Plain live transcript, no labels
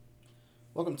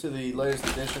Welcome to the latest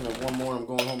edition of One More I'm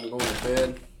Going Home, I'm Going to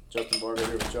Bed. Justin Barger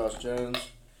here with Josh Jones.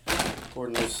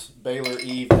 Recording this Baylor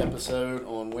Eve episode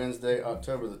on Wednesday,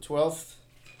 October the 12th.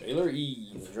 Baylor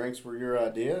Eve. The drinks were your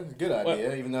idea. Good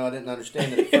idea, even though I didn't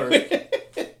understand it at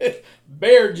first.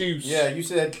 Bear juice. Yeah, you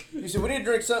said we need to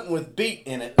drink something with beet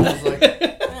in it. I was like,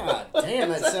 God damn,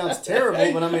 that sounds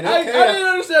terrible, but I mean, okay. I didn't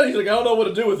understand. He's like, I don't know what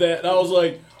to do with that. And I was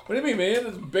like, what do you mean, man?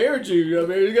 It's bear juice. I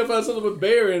mean, you gotta find something with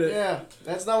bear in it. Yeah,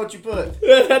 that's not what you put.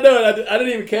 I know. I didn't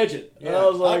even catch it. Yeah, I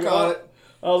was like, I caught it.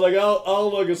 I was like, I'll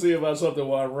look and see about something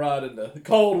while I'm riding the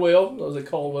Caldwell. I was at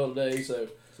Caldwell today, so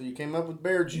you came up with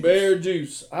bear juice. bear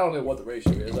juice. I don't know what the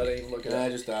ratio is. I didn't even look at I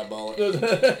it. just eyeball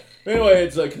it. Anyway,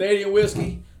 it's Canadian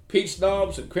whiskey, peach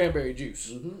schnapps, and cranberry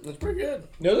juice. Mm-hmm. That's pretty good.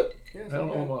 Is it? Yeah, I don't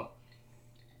know what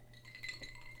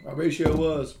my ratio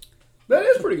was. That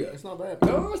is pretty good. It's not bad.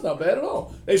 No, it's not bad at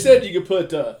all. They said you could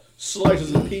put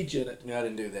slices of peach in it. Yeah, I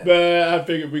didn't do that. But I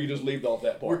figured we could just leave off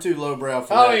that part. We're too lowbrow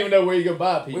for I that. don't even know where you can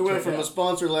buy peach. We went right from now. a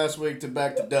sponsor last week to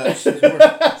back to Dutch.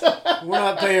 We're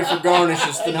not paying for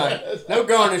garnishes tonight. No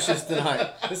garnishes tonight.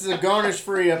 This is a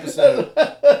garnish-free episode.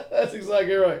 That's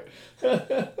exactly right.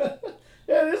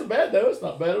 Yeah, it isn't bad though. It's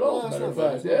not bad at all. No, Matter it's of not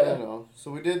bad. fact, It's not bad yeah. at all.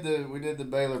 So we did the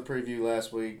Baylor preview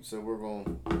last week. So we're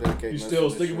going to dedicate. You most still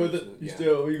of this sticking show with it? to- You yeah.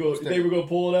 still you Stick. think we're gonna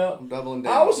pull it out? I'm doubling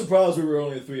down. I was surprised we were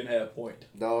only a 3.5 point.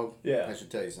 Dog. Yeah. I should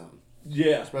tell you something.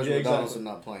 Yeah, Especially yeah, with exactly. Donaldson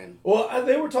not playing. Well,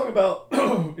 they were talking about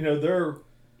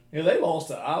they lost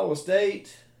to Iowa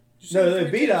State. No, they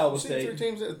beat Iowa State. Three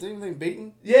teams that they've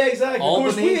beaten. Yeah, exactly. Of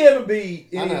course, Albany? we haven't beat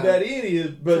I know. anybody,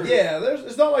 but True. yeah,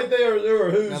 it's not like they were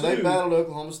a who's Now they who. battled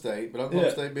Oklahoma State, but Oklahoma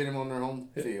Yeah. State beat them on their home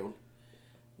field.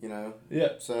 You know.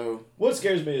 Yeah. So. What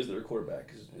scares me is their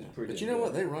quarterback is pretty. But you know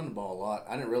what? They run the ball a lot.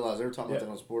 I didn't realize they were talking about Yeah.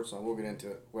 that on Sports Line. We'll get into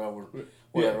it. Well,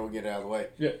 Yeah. we'll get it out of the way.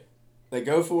 Yeah. They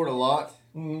go for it a lot.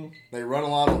 Mm-hmm. They run a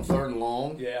lot on third and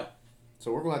long. Yeah.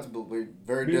 So we're going to have to be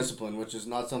very Yeah. disciplined, which is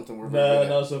not something we're very good at.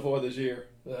 Not so far this year.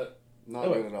 Not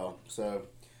anyway. good at all. So,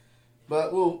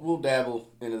 but we'll dabble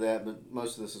into that. But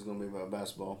most of this is going to be about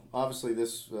basketball. Obviously,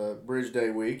 this Bridge Day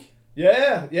week.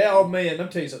 Yeah. Oh man, let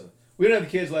me tell you something. We didn't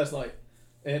have the kids last night,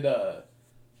 and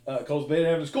because they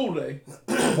didn't have the school today,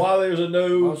 while there's a I was in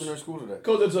no, their school today.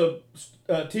 because it's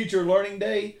a teacher learning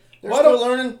day. They're Why still don't-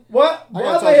 learning. What? I Why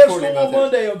gotta do talk they to have Courtney school about on that.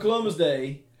 Monday on Columbus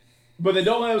Day, but they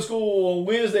don't have school on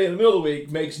Wednesday in the middle of the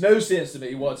week? Makes no sense to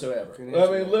me whatsoever. Can't I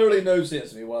answer mean, that. literally no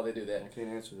sense to me why they do I that. can't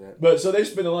answer that. But so they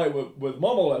spent the night with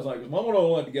Mama last night because Mama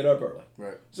don't like to get up early.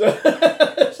 Right. So,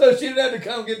 so she didn't have to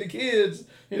come get the kids,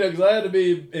 because I had to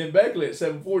be in Beckley at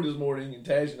 7:40 this morning, and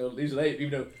Tash, leaves at 8,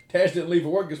 even though Tash didn't leave for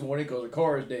work this morning because the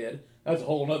car is dead. That's a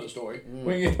whole other story.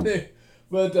 We can get there.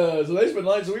 But so they spent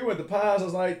the night. So we went to Pies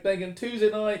last night, thinking Tuesday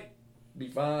night be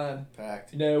fine.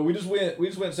 Packed. We just went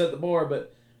and set the bar,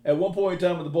 but at one point in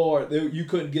time at the bar, you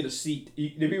couldn't get a seat.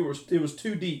 It was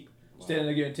too deep standing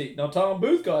there getting tea. Now Tom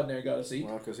Booth got in there and got a seat.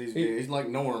 Well, because He- he's like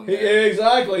Norm. Yeah, there.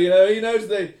 exactly. He knows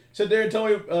they sit there and tell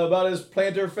me about his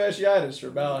plantar fasciitis for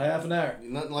about half an hour.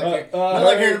 Nothing like I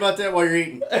like heard- hearing about that while you're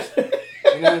eating.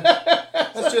 You know,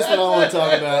 that's just what I want to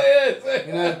talk about.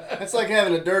 You know, that's like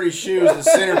having a dirty shoe as the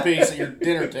centerpiece at your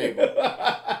dinner table.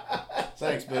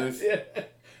 Thanks, Booth. Yeah.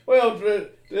 Well, to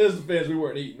his defense, we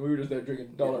weren't eating. We were just there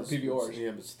drinking dollar PBRs.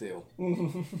 Yeah, but still,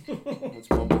 that's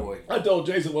my boy. I told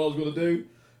Jason what I was going to do,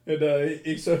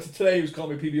 and so today he was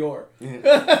calling me PBR.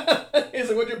 Yeah. He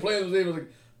said, "What's your plans with him?" I was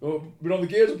like, "Well, we on the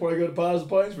kids will probably go to Pies and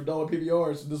Pints for dollar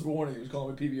PBRs." And this morning he was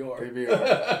calling me PBR.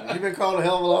 PBR. You've been called a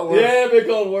hell of a lot worse. Yeah, been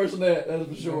called worse than that. That's for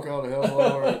You've sure. been called a hell of a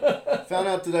lot worse. Found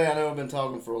out today. I know I've been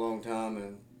talking for a long time,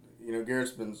 and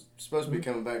Garrett's been supposed to be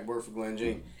coming back to work for Glenn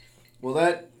Jean. Well,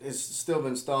 that has still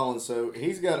been stalling, so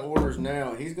he's got orders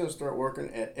now. He's going to start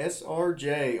working at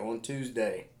SRJ on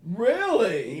Tuesday.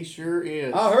 Really? He sure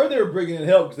is. I heard they were bringing in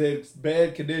help because they had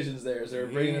bad conditions there, so they were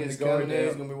He bringing in the is guard coming in. He's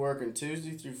down. going to be working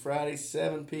Tuesday through Friday,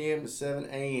 7 p.m. to 7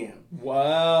 a.m.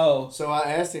 Wow. So I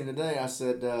asked him today, I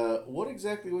said, what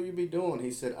exactly will you be doing?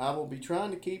 He said, I will be trying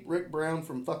to keep Rick Brown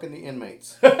from fucking the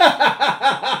inmates. Good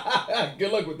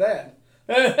luck with that.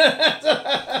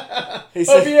 He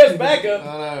Hope he has backup.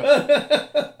 I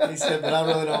know. He said, but I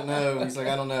really don't know. He's like,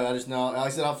 I don't know. I just know. I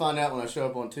said, I'll find out when I show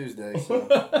up on Tuesday. So.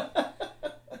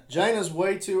 Jana's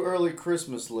way too early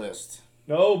Christmas list.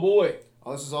 Oh boy.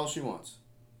 Oh, this is all she wants.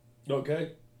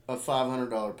 Okay. A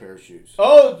 $500 pair of shoes.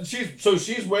 Oh,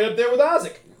 she's way up there with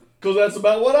Isaac, because that's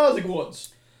about what Isaac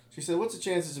wants. She said, what's the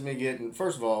chances of me getting...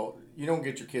 First of all, you don't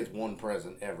get your kids one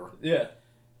present ever. Yeah.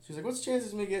 She's like, what's the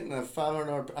chances of me getting a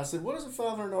 $500? I said, what does a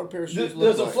 $500 pair of shoes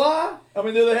look Does like? it fly? I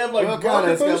mean, do they have like Well, rocket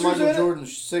it's got boosters in Michael it?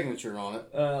 Jordan's signature on it.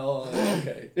 Oh,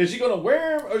 okay. Is she going to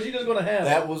wear them or is she just going to have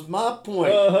That them? was my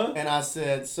point. Uh-huh. And I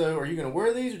said, so are you going to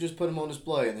wear these or just put them on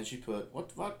display? And then she put, what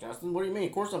the fuck, Justin? What do you mean?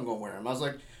 Of course I'm going to wear them. I was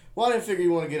like, well, I didn't figure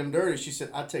you want to get them dirty. She said,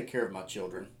 I take care of my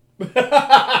children.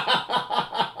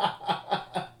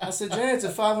 I said, Janet, it's a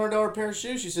 $500 pair of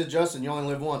shoes. She said, Justin, you only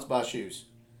live once, buy shoes.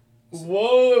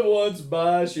 Once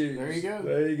buy shoes. There you go.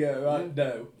 There you go. I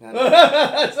know.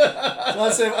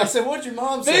 So I said, what'd your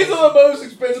mom say? These are the most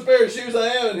expensive pair of shoes I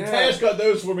have, and Yeah. Tash got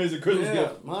those for me as a Christmas Yeah,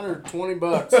 gift. mine are $20.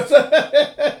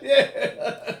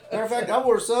 Yeah. Matter of fact, I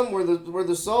wore some where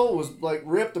the sole was like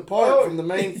ripped apart from the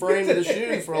main frame of the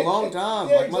shoe for a long time.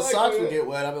 Yeah, like my exactly. socks would get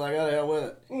wet. I'd be like, how the hell with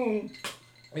it? Mm.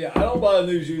 Yeah, I don't buy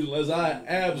new shoes unless I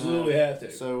absolutely have to.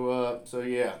 So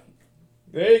yeah.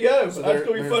 There you go. So That's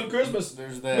going to be fun Christmas.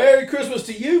 There's that. Merry Christmas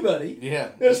to you, buddy. Yeah.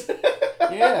 Yes.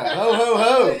 Yeah. Ho ho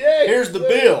ho. Yeah, Here's the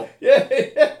bill. Yeah,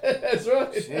 that's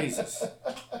right. Jesus.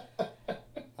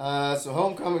 So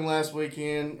homecoming last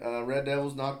weekend, Red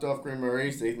Devils knocked off Green Bay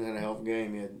East. Ethan had a hell of a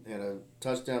game. He had a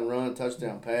touchdown run,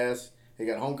 touchdown pass. He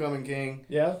got homecoming king.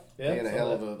 Yeah. He had a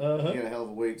hell of a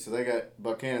week. So they got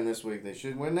Buchanan this week. They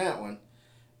should win that one,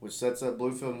 which sets up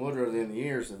Bluefield and Woodrow at the end of the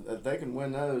year. So if they can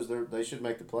win those, they should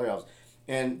make the playoffs.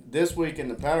 And this week in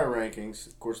the power rankings,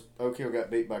 of course, Oak Hill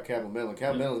got beat by Cabell Midland.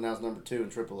 Cabell Midland now is number 2 in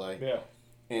AAA. Yeah.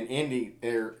 And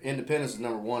Independence is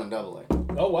number 1 in AA.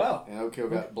 Oh, wow. And Oak Hill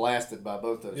got blasted by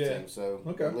both those teams. So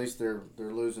at least they're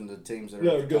losing to teams that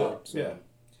are at the top. So,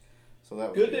 so that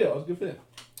was good deal. That was good for them.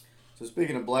 So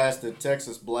speaking of blasted,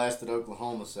 Texas blasted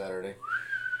Oklahoma Saturday.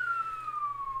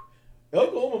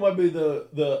 Oklahoma might be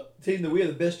the team that we have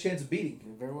the best chance of beating.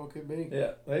 It very well could be.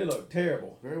 Yeah, they look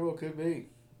terrible. Very well could be.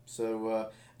 So,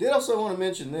 did also want to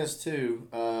mention this too.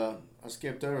 I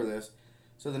skipped over this.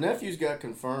 So the nephews got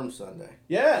confirmed Sunday.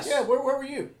 Yes. Yeah, where were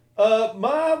you?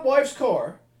 My wife's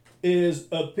car is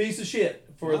a piece of shit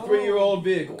for a 3-year-old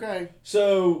vehicle. Okay.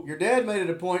 So Your dad made it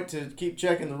a point to keep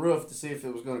checking the roof to see if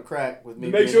it was going to crack with me.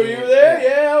 make sure you were there.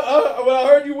 Yeah. When I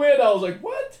heard you win, I was like,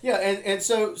 "What?" Yeah, and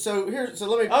so let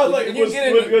me. I was like,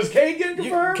 "Was Cade getting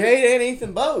confirmed?" Cade and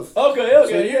Ethan both. Okay.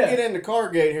 So you can get into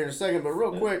Cargate here in a second, but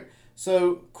real quick.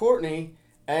 So Courtney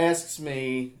asks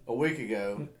me a week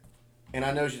ago, and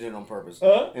I know she did it on purpose,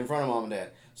 in front of Mom and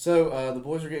Dad. So the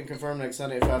boys are getting confirmed next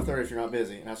Sunday at 5:30 if you're not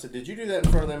busy. And I said, did you do that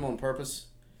in front of them on purpose?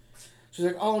 She's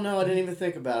like, oh no, I didn't even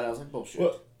think about it. I was like, bullshit.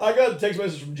 Well, I got a text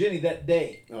message from Jenny that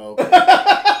day. Oh, okay.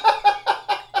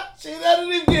 She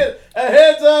didn't even get a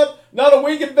heads up, not a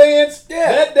week advance.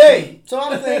 Yeah. That day. So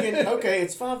I'm thinking, okay,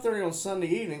 it's 5:30 on Sunday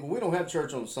evening. We don't have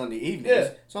church on Sunday evenings. Yeah.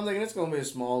 So I'm thinking it's going to be a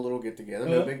small little get-together.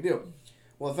 No big deal.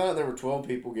 Well, I found out there were 12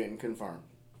 people getting confirmed.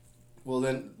 Well,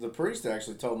 then the priest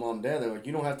actually told Mom and Dad, they're like,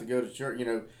 you don't have to go to church,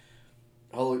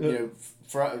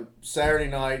 Saturday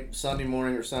night, Sunday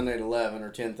morning, or Sunday at 11 or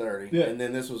 10:30. Yeah. And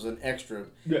then this was an extra.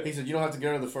 Yeah. He said, you don't have to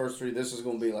go to the first 3. This is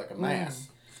going to be like a mass.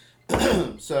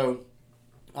 So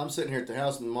I'm sitting here at the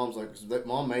house, and Mom's like,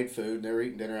 Mom made food, and they were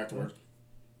eating dinner afterwards.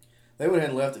 They went ahead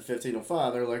and left at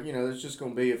 15:05. They're like, there's just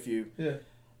going to be a few. Yeah.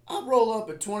 I roll up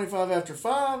at 25 after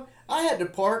 5. I had to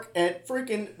park at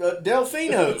freaking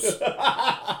Delfino's.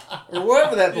 Or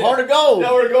wherever that, Heart of Gold.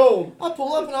 Heart of Gold. I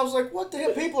pull up and I was like, what the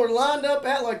hell? People are lined up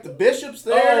at like the bishops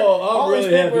there. Oh, I'm all really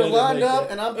these people happy are I didn't lined make up,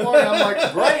 that. and I'm parking. I'm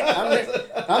like, great.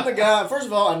 I'm the guy. First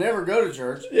of all, I never go to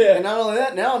church. Yeah. And not only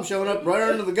that, now I'm showing up right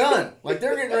under the gun. Like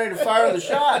they're getting ready to fire the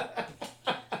shot.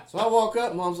 So I walk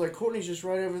up, and Mom's like, Courtney's just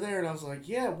right over there. And I was like,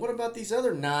 yeah, what about these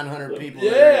other 900 people?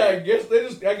 Yeah, I guess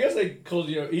they called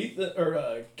Ethan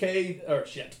or Cade or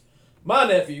shit. My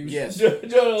nephews. Yes. John and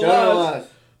John Elias. Elias.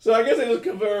 So I guess they just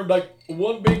confirmed like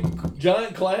one big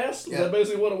giant class. Is that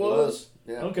basically what it was?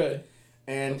 Yeah. Okay.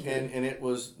 And it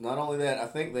was not only that, I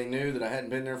think they knew that I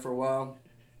hadn't been there for a while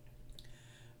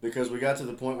because we got to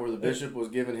the point where the bishop was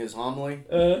giving his homily.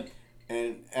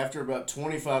 And after about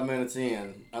 25 minutes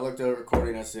in, I looked over at Courtney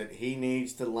and I said, he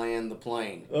needs to land the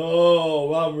plane. Oh,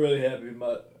 well, I'm really happy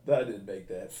I didn't make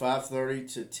that.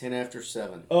 5:30 to 10 after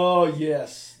 7. Oh,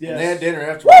 yes. And they had dinner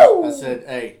afterwards. Woo! I said,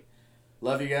 hey,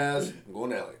 love you guys. I'm going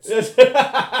to Elliot's. Yes.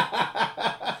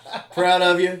 Proud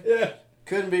of you. Yeah.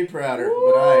 Couldn't be prouder,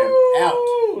 but I am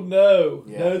out. No.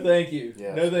 Yeah. No, thank you.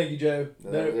 Yeah. No, thank you, Joe.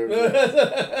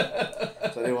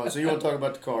 So you want to talk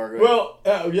about the car? Go ahead. Well,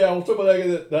 yeah, we'll talk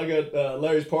about that. I got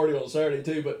Larry's party on Saturday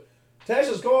too, but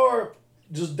Tash's car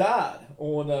just died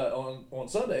on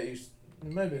Sunday.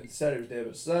 Maybe Saturday's day,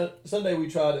 but Sunday we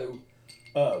tried to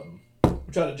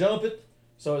jump it.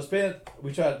 So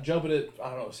we tried jumping it. I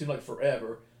don't know. It seemed like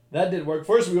forever. That didn't work.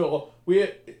 First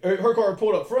her car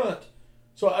pulled up front,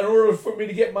 So in order for me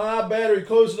to get my battery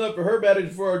close enough for her battery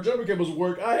for our jumper cables to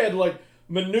work, I had to like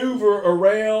maneuver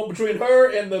around between her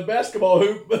and the basketball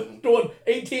hoop doing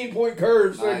 18-point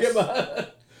curves. So Nice.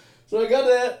 So I got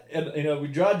that, and we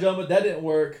dry jumped it. That didn't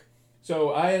work.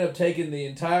 So I ended up taking the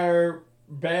entire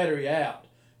battery out,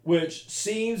 which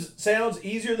sounds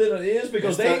easier than it is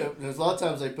because there's a lot of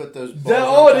times they put those. It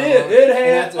did. It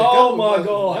had. Oh my A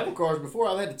god! couple cars before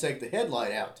I've had to take the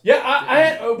headlight out.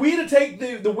 Yeah, we had to take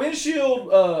the windshield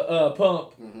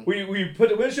pump. Mm-hmm. We put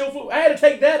the windshield. I had to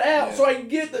take that out Yeah. so I can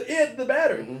get the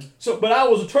battery. Mm-hmm. So, but I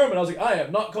was determined. I was like, I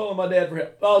am not calling my dad for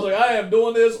help. I was like, I am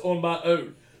doing this on my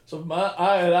own. So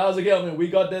I was like, yeah, man, we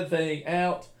got that thing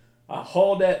out. I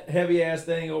hauled that heavy ass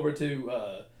thing over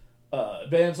to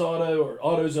Advance Auto or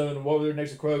AutoZone over there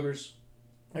next to Kroger's.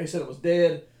 They said it was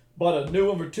dead. Bought a new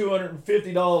one for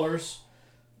 $250.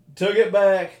 Took it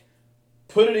back,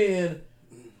 put it in,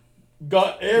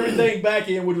 got everything back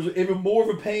in, which was even more of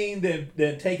a pain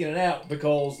than taking it out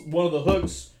because one of the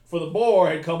hooks for the bar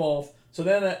had come off. So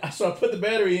then I put the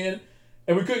battery in,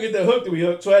 and we couldn't get the hook that we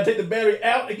hooked. So I had to take the battery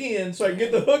out again so I could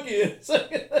get the hook in.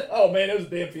 Oh man, it was a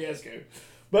damn fiasco.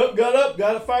 But got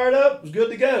it fired up, was good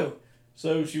to go.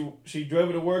 So she drove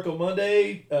it to work on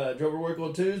Monday, drove it to work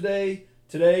on Tuesday.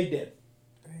 Today, dead.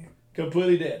 Damn.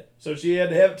 Completely dead. So she had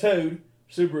to have it towed.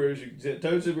 Subaru, she said,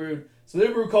 towed Subaru. So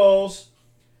Subaru calls,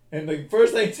 and the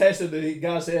first thing the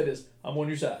guy said is, I'm on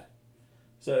your side.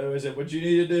 So I said, what you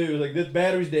need to do is like, this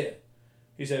battery's dead.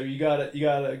 He said, you gotta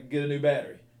get a new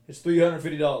battery. It's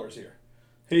 $350 here.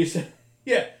 He said,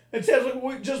 yeah. And Ted's like,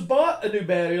 we just bought a new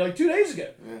battery like 2 days ago.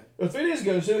 Yeah. Or 3 days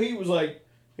ago. So he was like,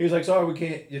 sorry, we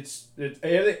can't. It's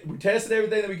everything. We tested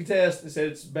everything that we could test and said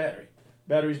it's battery.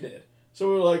 Battery's dead. So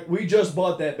we were like, we just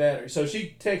bought that battery. So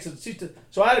she texted.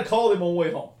 So I had to call them on the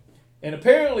way home. And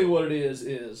apparently what it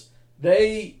is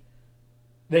they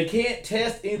can't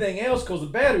test anything else because the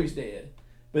battery's dead.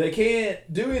 But they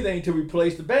can't do anything to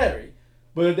replace the battery.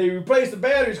 But if they replace the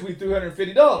battery, it's going to be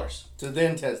 $350. To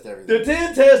then test everything. To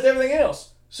then test everything else.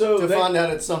 So find out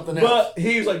it's something else. But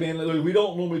he was like, man, look, we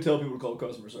don't normally tell people to call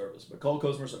customer service, but call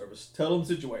customer service, tell them the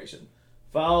situation,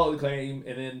 file the claim,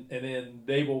 and then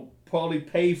they will probably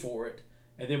pay for it,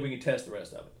 and then we can test the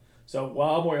rest of it. So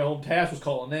while I'm away home, Tash was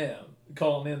calling them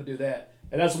to do that,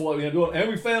 and that's what we ended up doing.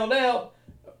 And we found out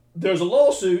there's a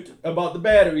lawsuit about the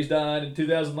batteries dying in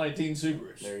 2019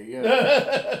 Subarus. There you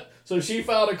go. So she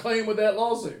filed a claim with that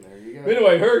lawsuit. There you go. But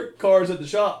anyway, her car's at the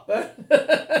shop.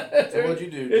 So what'd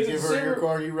you do? Did you give her your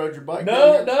car? You rode your bike?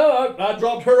 No, I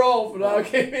dropped her off and I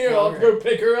came here. I'll go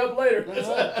pick her up later.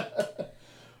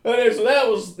 Anyway, so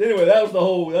that's the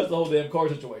whole damn car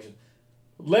situation.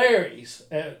 Larry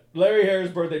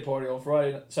Harris' birthday party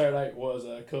on Saturday night was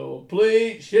a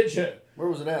complete shit show. Where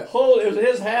was it at? It was at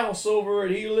his house over,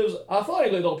 and I thought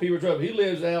he lived on Peabody Road, but he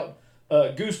lives out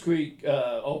Goose Creek,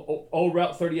 old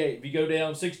Route 38. If you go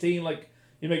down 16, like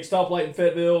you make a stoplight in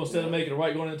Fayetteville, instead of making a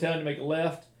right going into town, you make a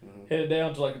left, headed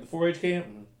down to like the 4-H camp.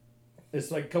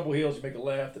 It's like a couple hills, you make a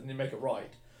left, and you make a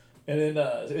right. And then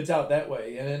it's out that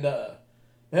way. And then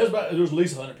there was at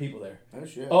least 100 people there. Oh,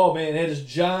 shit. Oh, man, they had this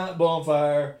giant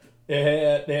bonfire.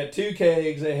 They had 2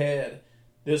 kegs. They had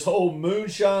this whole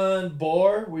moonshine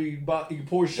bar where you can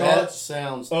pour That shots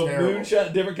sounds of terrible.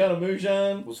 moonshine, different kind of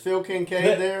moonshine. Was Phil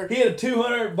Kincaid there? He had a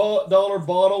 $200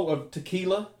 bottle of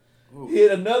tequila. Ooh. He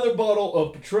had another bottle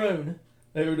of Patron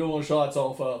they were doing shots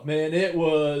off of. Man, it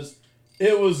was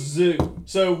zoo.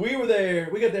 So we were there.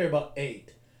 We got there about 8.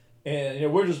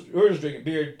 And we're just drinking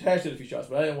beer. Tash did a few shots,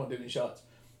 but I didn't want to do any shots.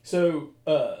 So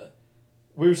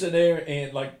we were sitting there,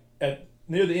 and like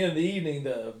near the end of the evening,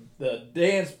 the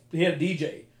dance, he had a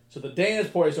DJ. So the dance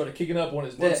party started kicking up on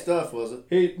his deck. What stuff was it?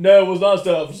 It was not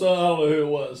stuff. So I don't know who it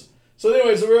was. So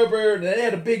anyway, so we're up there, and they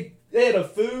had a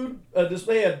food.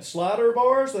 They had slider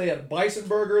bars. They had a bison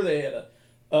burger. They had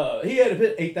he had to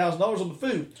put $8,000 on the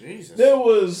food. Jesus. There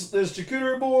was this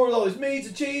charcuterie board with all these meats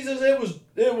and cheeses. He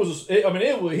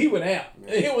went out.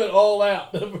 He went all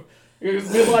out. It was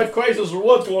midlife crisis or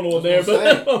what's going on there,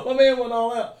 but my man went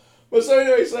all out. But so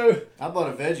anyway, I bought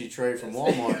a veggie tray from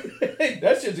Walmart.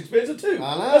 That shit's expensive too.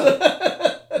 I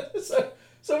know.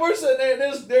 so we're sitting there, and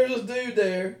there's this dude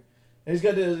there, and he's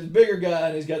got this bigger guy,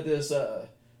 and he's got this a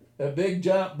big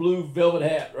giant blue velvet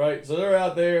hat, right? So they're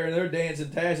out there and they're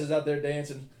dancing. Tash is out there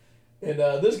dancing, and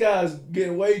this guy's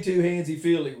getting way too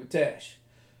handsy-feely with Tash.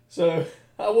 So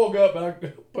I woke up and I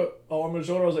put arm on his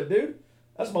shoulder. I was like, dude,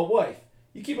 that's my wife.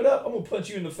 You keep it up, I'm gonna punch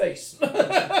you in the face. Who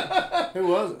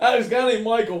was it? This guy named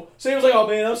Michael. So he was like, oh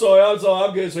man, I'm sorry,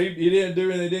 I'm good. So he didn't do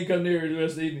anything, he didn't come near the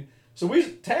rest of the evening. So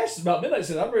Tash is about midnight,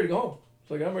 said, I'm ready to go home. It's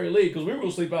like, I'm ready to leave, because we were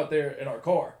gonna sleep out there in our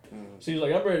car. She's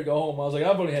like, I'm ready to go home. I was like,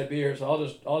 I've only had beer, so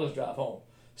I'll just drive home.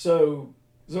 So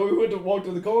we went to walk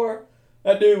to the car.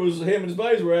 That dude him and his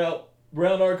buddies were out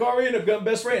around our car. We ended up becoming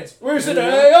best friends. We were sitting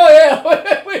there, like, oh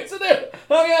yeah, we sitting there,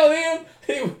 hung out with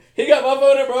him. He got my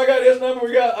phone number, I got his number.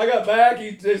 I got back.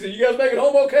 He said, "You guys make it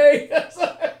home okay?"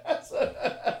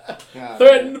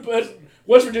 Threatened to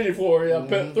West Virginia for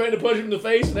threatened to punch him in the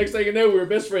face. Next thing you know, we were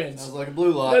best friends. Sounds like a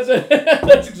blue light.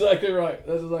 That's exactly right.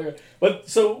 That's exactly right. But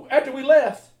so after we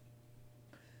left,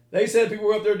 they said people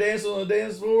were up there dancing on the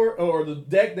dance floor or the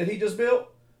deck that he just built.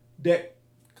 Deck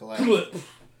collapsed.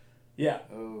 Yeah.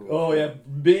 Oh yeah.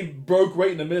 B broke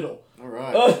right in the middle. All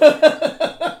right.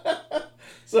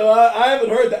 So I haven't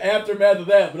heard the aftermath of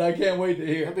that, but I can't wait to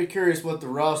hear. I'd be curious what the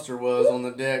roster was on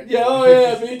the deck. Yeah. Oh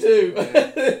yeah. Me too.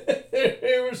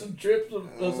 There were some trips of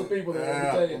some people there.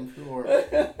 Yeah, I'm sure.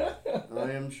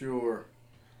 I am sure.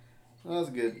 That was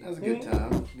good. That was a good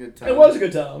time. Good time. It was a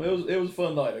good time. It was a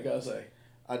fun night, I gotta say.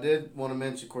 I did want to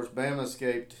mention, of course, Bama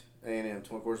escaped A&M.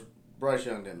 Of course, Bryce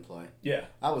Young didn't play. Yeah.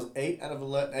 I was 8 of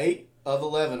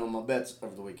 11 on my bets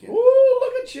over the weekend. Ooh,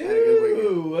 look at Had a good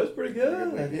you. weekend. That's pretty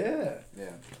good. Yeah.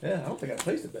 Yeah, I don't think I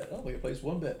placed a bet. I don't think I placed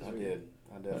one bet. I did.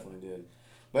 I definitely did.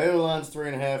 Baylor line's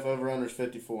 3.5. Over/under's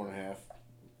 54.5.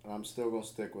 I'm still gonna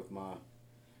stick with my.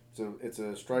 So it's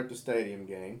a Stripe to Stadium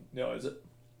game. No, is it?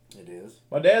 It is.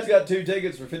 My dad's got 2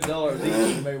 tickets for $50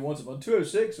 each, maybe once a month.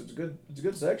 206. It's a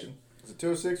good section. Is it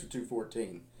 206 or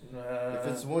 214? If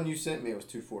it's the one you sent me, it was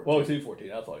 214. Well,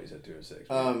 214. I thought you said 206.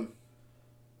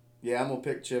 Yeah, I'm gonna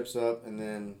pick Chips up, and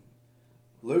then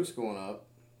Luke's going up,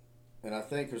 and I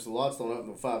think there's lots going up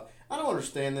until 5. I don't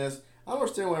understand this. I don't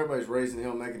understand why everybody's raising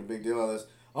hell, making a big deal out of this.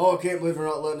 Oh, I can't believe they're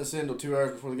not letting us in until 2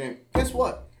 hours before the game. Guess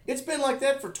what? It's been like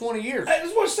that for 20 years.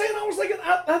 That's what I'm saying. I was thinking,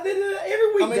 I did it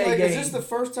every weekday game. Is this the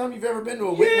first time you've ever been to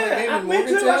a weeknight game in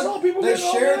Morgantown? I saw people they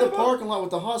getting share all the mad parking lot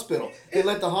with the hospital. They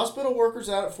let the hospital workers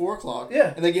out at 4 o'clock.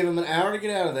 Yeah. And they give them an hour to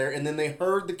get out of there, and then they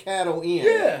herd the cattle in.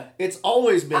 Yeah. It's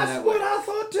always been that way. That's what I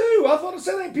thought too. I thought the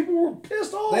same thing. People were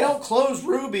pissed off. They don't close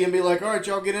Ruby and be like, all right,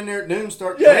 y'all get in there at noon,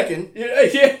 start drinking. Yeah,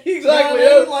 exactly. You know what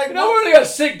I mean? Like, we only got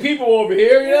sick people over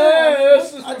here. I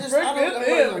don't know.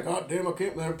 Like, God damn, I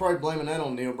can't. They're probably blaming that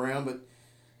on Neil Brown, but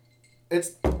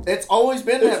it's always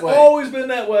been that way. It's always been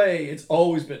that way. It's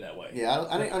always been that way. Yeah,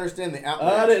 I didn't understand the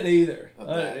outrage. I didn't either. But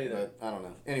I don't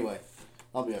know. Anyway,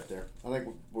 I'll be up there. I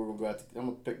think we're gonna go out. I'm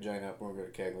gonna pick Jane up. We're gonna go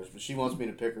to Kegler's, but she wants me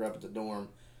to pick her up at the dorm,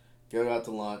 go out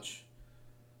to lunch,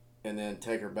 and then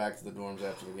take her back to the dorms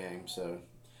after the game. So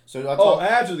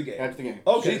after the game. After the game.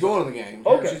 Okay. She's going to the game.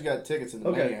 Okay. She's got tickets in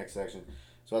the Maniac section.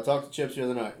 So I talked to Chips the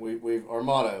other night. We've our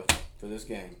motto for this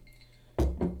game: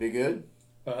 be good,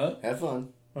 have fun,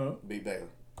 beat Baylor.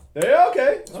 Yeah,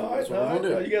 okay. All right. What we're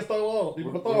gonna do. You guys thought long. You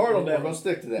thought hard on that. We're gonna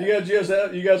stick to that.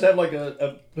 You guys have like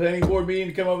a planning board meeting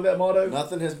to come up with that motto?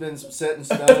 Nothing has been set in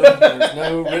stone. There's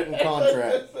no written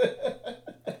contract.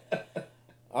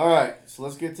 All right, so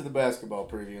let's get to the basketball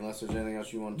preview. Unless there's anything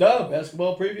else you want to talk about.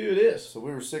 Basketball preview it is. So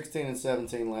we were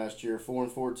 16-17 last year,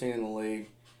 4-14 in the league,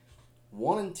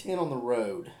 1-10 on the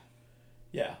road.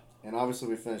 Yeah. And obviously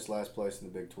we finished last place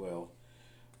in the Big 12.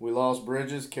 We lost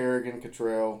Bridges, Kerrigan,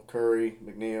 Cottrell, Curry,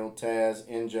 McNeil, Taz,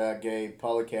 Njai, Gabe,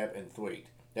 Polycap, and Thweet.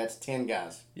 That's 10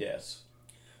 guys. Yes.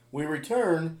 We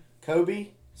return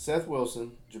Kobe, Seth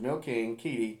Wilson, Jamil King,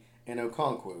 Keedy, and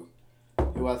Okonkwo,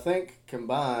 who I think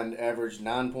combined averaged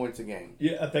 9 points a game.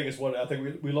 Yeah, I think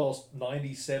we lost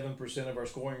 97% of our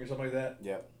scoring or something like that.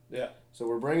 Yep. Yeah. So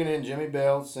we're bringing in Jimmy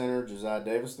Bell, center, Josiah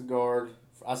Davis, the guard.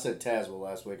 I said Tazewell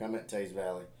last week. I meant Taze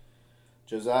Valley.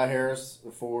 Josiah Harris,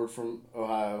 the forward from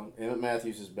Ohio. Emmett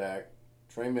Matthews is back.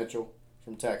 Trey Mitchell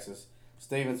from Texas.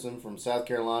 Stevenson from South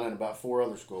Carolina and about 4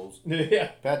 other schools.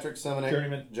 Yeah. Patrick Simonek,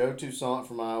 Journeyman. Joe Toussaint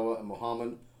from Iowa, and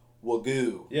Muhammad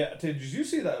Wagoo. Yeah. Did you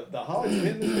see the highlights of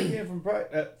him this weekend from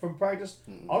practice?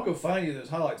 Mm-hmm. I'll go find you those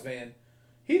highlights, man.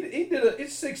 He did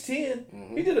it's 6'10".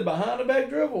 Mm-hmm. He did a behind the back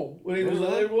dribble when he was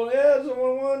there. Yeah, it was a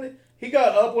 1-1. He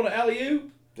got up on an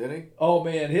alley-oop. Did he? Oh,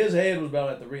 man, his head was about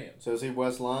at the rim. So is he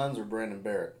Wes Lyons or Brandon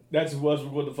Barrett? That's what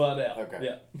we're going to find out.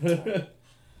 Okay. Yeah.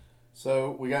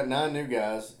 So we got 9 new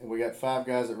guys, and we got 5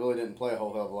 guys that really didn't play a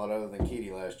whole hell of a lot other than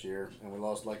Keedy last year, and we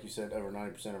lost, like you said, over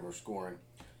 90% of our scoring.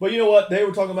 But you know what? They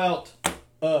were talking about,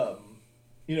 the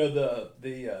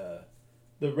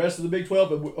rest of the Big 12,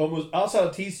 but almost outside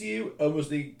of TCU, almost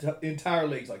the entire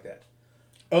league's like that.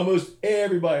 Almost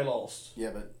everybody lost.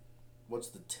 Yeah, but what's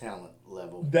the talent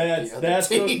level? That's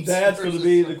going to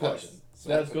be the question.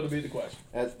 That's going to be the question.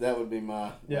 That would be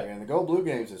my. Yeah. And the Gold Blue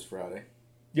Games this Friday.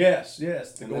 Yes.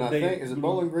 And then I think, is it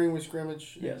Bowling Green we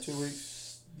scrimmage yes. in 2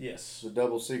 weeks? Yes. The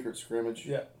double secret scrimmage.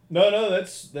 Yeah. No,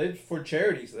 that's for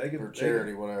charity. So they can For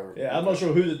charity, whatever. Yeah, I'm not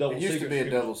sure who the double It secret. used to be a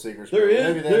double secret. There scrimmage. is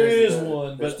Maybe that there is is the-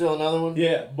 one, There's but still another one.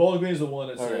 yeah, Bowling Green's the one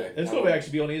that's Okay. it's going to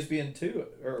actually be on ESPN 2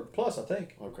 or Plus, I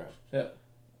think. Okay. Yeah.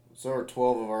 So are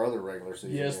 12 of our other regular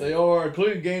season. Yes, games. they are,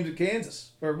 including games at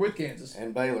Kansas or with Kansas.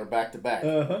 And Baylor back to back.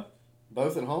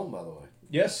 Both at home, by the way.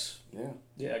 Yes. Yeah.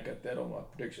 Yeah, I got that on my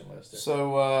prediction list. There.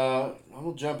 So I'm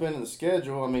gonna jump into the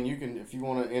schedule. I mean, you can, if you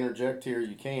want to interject here,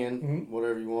 you can.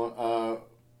 Whatever you want.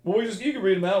 Well, you can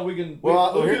read them out. We can.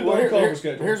 Well, we'll do the conference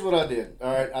schedule. here's what I did.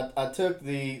 All right, I took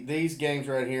these games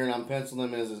right here and I'm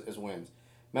penciling them as wins.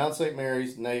 Mount St.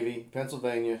 Mary's, Navy,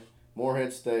 Pennsylvania,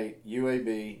 Morehead State,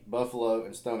 UAB, Buffalo,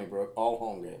 and Stony Brook, all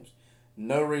home games.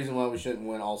 No reason why we shouldn't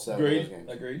win all 7 of those games.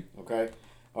 Agreed. Okay.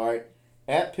 All right.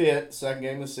 At Pitt, second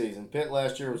game of the season. Pitt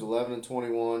last year was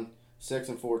 11-21,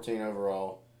 6-14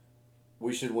 overall.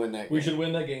 We should win that game. We should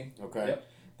win that game. Okay. Yep.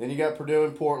 Then you got Purdue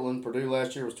and Portland. Purdue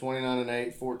last year was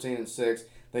 29-8, 14-6.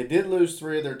 They did lose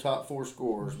 3 of their top 4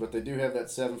 scorers, but they do have that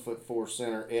 7'4"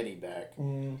 center Eddie back.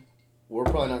 We're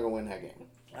probably not going to win that game.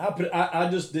 I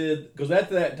just did because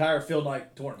after that entire field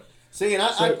night tournament. See, and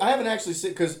I haven't actually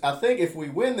seen, because I think if we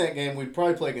win that game, we'd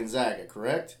probably play Gonzaga,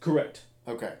 correct? Correct.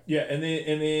 Okay. Yeah, and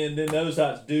then the other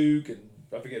side's Duke and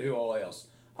I forget who all else.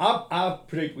 I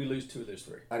predict we lose 2 of those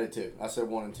 3. I did too. I said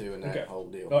 1 and 2 in that Okay. whole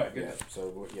deal. All right, good.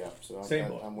 Yeah. So Same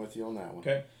boat. I'm with you on that one.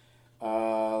 Okay.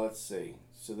 Let's see.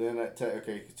 So then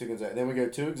to Gonzaga. Then we go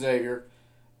to Xavier.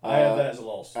 I have that as a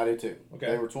loss. I do too. Okay.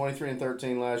 They were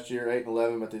 23-13 last year,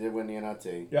 8-11, but they did win the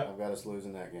NIT. Yeah. I've got us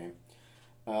losing that game.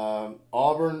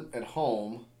 Auburn at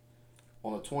home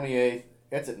on the 28th.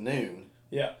 That's at noon.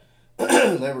 Yeah.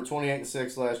 They were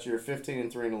 28-6 last year,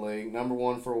 15-3 in the league, number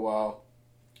 1 for a while.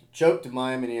 Choked to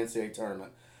Miami in the NCAA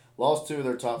tournament. Lost 2 of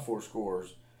their top 4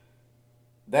 scorers.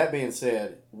 That being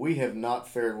said, we have not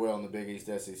fared well in the Big East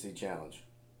SEC Challenge.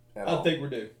 I think we're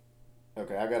due.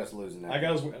 Okay, I got us losing that. I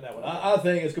got us winning that one. I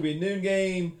think it's gonna be a noon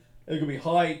game. It's gonna be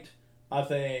height. I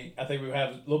think we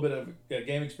have a little bit of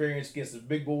game experience against the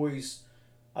big boys.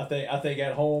 I think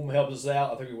at home helps us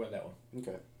out. I think we win that one.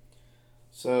 Okay.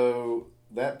 So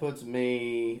that puts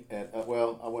me at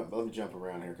let me jump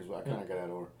around here because I kind of got out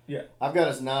of order. Yeah. I've got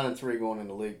us 9-3 going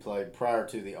into league play prior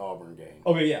to the Auburn game.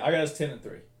 Okay, yeah, I got us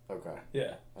 10-3. Okay.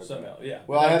 Yeah, Okay. somehow, yeah.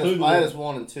 Well, I had us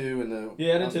 1 and 2 in the.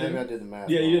 Yeah, I did too. Maybe I did the math.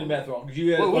 Yeah, wrong. you did the math wrong because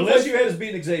you had Well, unless you had us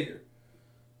beating Xavier.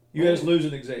 You had us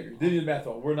losing Xavier. Then you did the math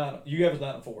wrong. We're not. You have us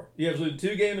 9-4. You have us losing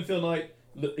 2 games in field night.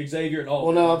 Xavier and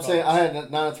Auburn. Well, no, I'm saying I had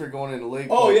 9-3 going into league.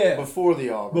 Oh, play yeah. before the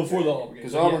Auburn. Before the Auburn game.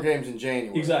 Because So, Auburn yeah. game's in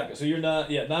January. Exactly. So you're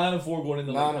 9-4 going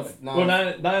into Nine league of- play.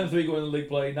 nine- 9-3 going into league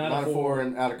play. 9-4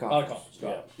 and out of conference. Out of conference. Got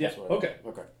it. Yeah. that's what I Okay. did.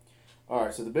 Okay. All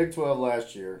right. So the Big 12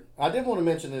 last year. I did want to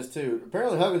mention this too.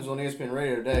 Apparently Huggins was on ESPN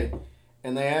Radio today,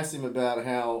 and they asked him about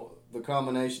how the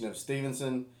combination of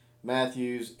Stevenson,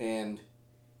 Matthews, and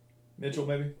Mitchell,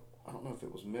 maybe. I don't know if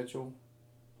it was Mitchell.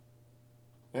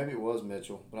 Maybe it was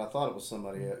Mitchell, but I thought it was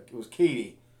somebody else. It was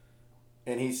Keedy,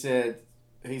 and he said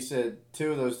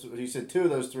 2 of those. He said 2 of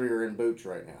those 3 are in boots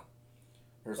right now.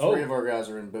 Or 3 of our guys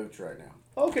are in boots right now.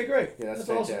 Okay, great. Yeah, that's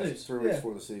awesome fantastic. news. 3 weeks Yeah.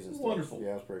 before the season starts. Wonderful.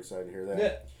 Yeah, I was pretty excited to hear that.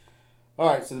 Yeah. All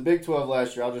right, so the Big 12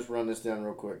 last year, I'll just run this down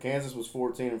real quick. Kansas was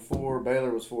 14-4,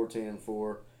 Baylor was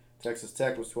 14-4, Texas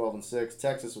Tech was 12-6,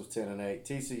 Texas was 10-8,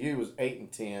 TCU was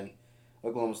 8-10,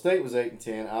 Oklahoma State was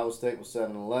 8-10, Iowa State was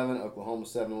 7-11, Oklahoma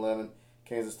 7-11,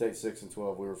 Kansas State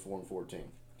 6-12. We were 4-14.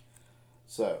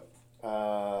 So,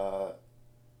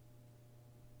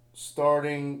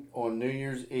 starting on New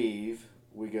Year's Eve,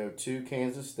 we go to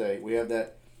Kansas State. We have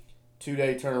that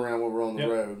 2-day turnaround when we're on the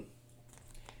road.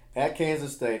 At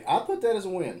Kansas State, I put that as a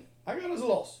win. I got us a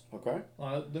loss. Okay.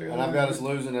 And And I've got us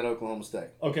losing at Oklahoma State.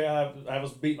 Okay, I have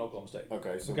us beating Oklahoma State.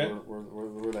 Okay, so Okay.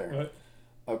 We're there. Right.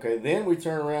 Okay, then we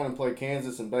turn around and play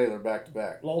Kansas and Baylor back to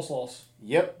back. Loss.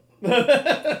 Yep.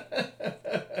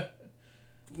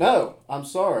 No, I'm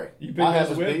sorry. You picked I as have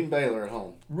a us win? beating Baylor at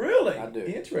home. Really? I do.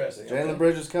 Interesting. Jalen Okay.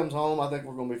 Bridges comes home. I think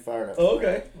we're going to be fired up.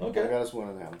 Okay. I Okay. got us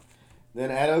winning that one.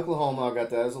 Then at Oklahoma, I got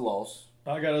that as a loss.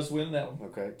 I got us winning that one.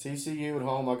 Okay. TCU at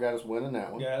home, I got us winning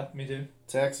that one. Yeah, me too.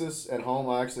 Texas at home,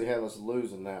 I actually have us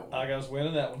losing that one. I got us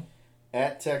winning that one.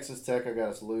 At Texas Tech, I got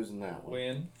us losing that one.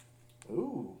 Win.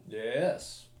 Ooh.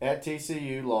 Yes. At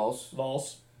TCU, loss.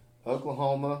 Loss.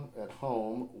 Oklahoma at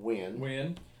home, win.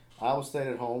 Win. Iowa State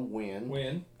at home, win.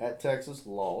 Win. At Texas,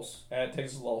 loss. At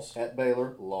Texas, loss. At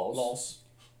Baylor, loss. Loss.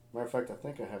 Matter of fact, I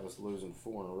think I have us losing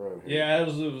 4 in a row here. Yeah, it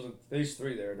was these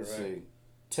 3 there. Let's Right. see.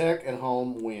 Tech at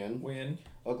home, win. Win.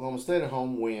 Oklahoma State at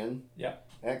home, win. Yeah.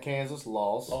 At Kansas,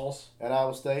 loss. Loss. At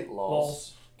Iowa State, loss.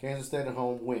 Loss. Kansas State at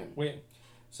home, win. Win.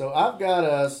 So I've got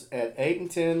us at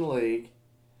 8-10 in the league,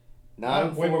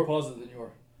 I'm way more positive than you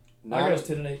are. I got us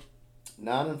 10-8.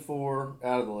 9-4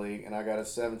 out of the league, and I got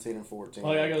us 17-14.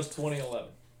 I got us 20-11.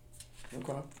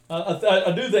 Okay.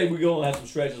 I do think we're going to have some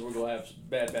stretches. We're going to have some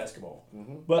bad basketball.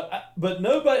 Mm-hmm. But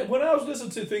nobody. When I was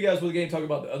listening to 3 guys with the game talking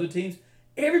about the other teams,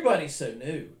 everybody's so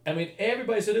new. I mean,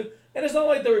 everybody's so new, and it's not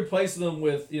like they're replacing them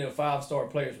with 5-star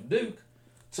players from Duke.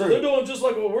 So they're doing just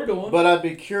like what we're doing. But I'd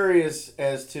be curious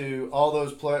as to all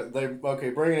those players.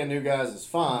 Bringing in new guys is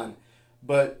fine,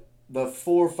 but the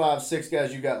 4, 5, 6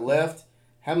 guys you got left,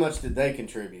 how much did they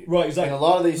contribute? Right, exactly. And a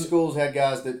lot of these schools had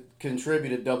guys that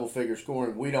contributed double-figure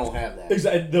scoring. We don't have that.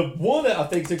 Exactly. The one that I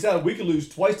think sticks out, we could lose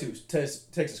twice to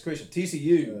Texas Christian.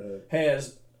 TCU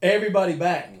has everybody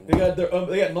back. They got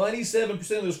 97% of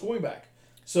their scoring back.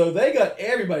 So they got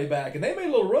everybody back, and they made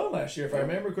a little run last year, if I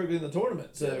remember correctly, in the tournament.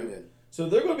 So. Yeah, we did. So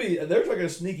they're like a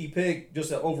sneaky pick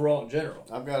just overall in general.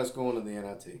 I've got us going to the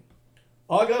NIT.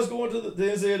 I got us going to the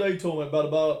NCAA tournament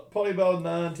probably about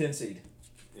 9-10 seed.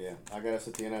 Yeah, I got us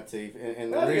at the NIT.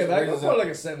 And I think it's probably like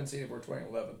a 7 seed if we're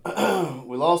 20-11.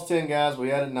 We lost 10 guys.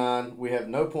 We added 9. We have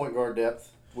no point guard depth.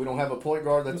 We don't have a point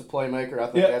guard that's a playmaker. I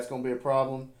think that's going to be a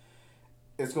problem.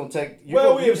 It's going to take. We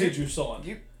have seen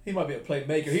Juson. He might be a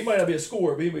playmaker. He might not be a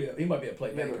scorer, but he might be a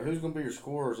playmaker. Yeah, but who's going to be your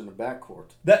scorers in the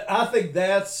backcourt?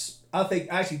 I think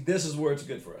actually this is where it's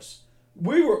good for us.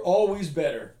 We were always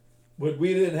better when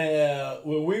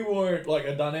we weren't like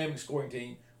a dynamic scoring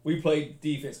team. We played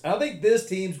defense. I think this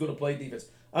team's going to play defense.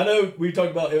 I know we talked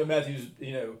about Evan Matthews.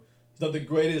 He's not the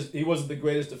greatest. He wasn't the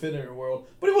greatest defender in the world,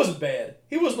 but he wasn't bad.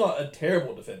 He was not a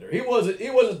terrible defender. He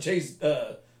wasn't Chase.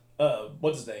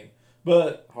 What's his name?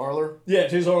 But Harler. Yeah,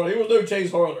 Chase Harler. He was no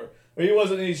Chase Harler. Or he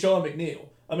wasn't any Sean McNeil.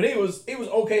 I mean, he was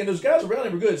okay, and those guys around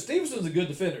him were good. Stevenson's a good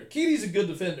defender. Keaty's a good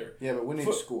defender. Yeah, but we need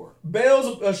to score.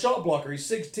 Bell's a shot blocker. He's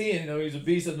 6'10". He's a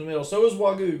beast in the middle. So is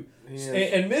Wagoo.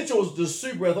 And Mitchell's just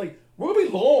super athletic. We're going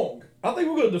to be long. I think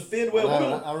we're going to defend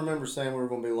well. I remember saying we were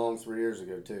going to be long 3 years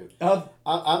ago too. I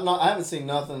haven't seen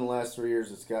nothing in the last 3 years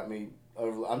that's got me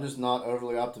over. I'm just not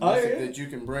overly optimistic that you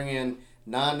can bring in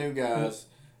 9 new guys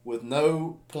with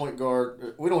no point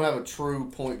guard. We don't have a true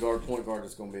point guard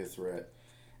that's going to be a threat.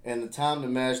 And the time to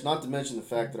mesh, not to mention the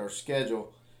fact that our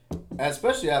schedule,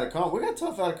 especially out of conference, we got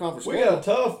tough out of conference. We got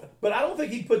tough, but I don't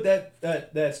think he'd put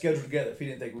that schedule together if he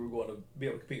didn't think we were going to be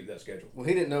able to compete with that schedule. Well,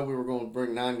 he didn't know we were going to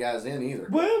bring 9 guys in either.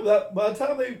 Well, by the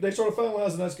time they started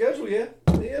finalizing that schedule, he had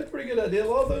a pretty good idea. A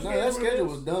lot of those games that schedule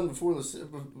was done before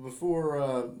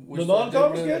the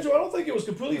non-conference schedule. I don't think it was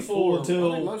completely full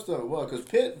until I think most of it was because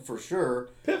Pitt for sure.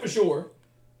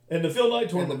 And the Phil Knight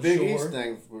tournament. And the Big East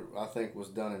thing, I think, was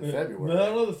done in February. No, I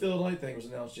don't know the Phil Knight thing was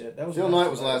announced yet. Phil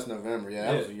Knight was last November. Yeah,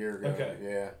 that was a year ago. Okay.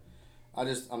 Yeah.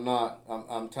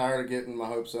 I'm tired of getting my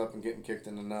hopes up and getting kicked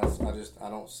in the nuts. I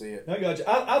don't see it. I got you.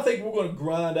 I think we're going to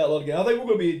grind out a lot of games. I think we're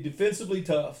going to be defensively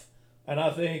tough, and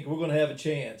I think we're going to have a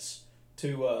chance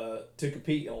to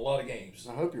compete in a lot of games.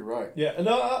 I hope you're right. Yeah.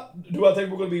 No, do I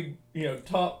think we're going to be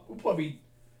top? We'll probably be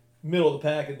middle of the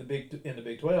pack in the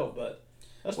Big 12, but.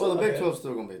 The Big 12 is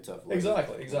still going to be a tough league.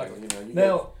 Exactly.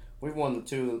 We've won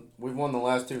the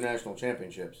last 2 national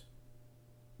championships.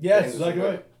 Yeah, that's exactly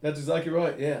right. That's exactly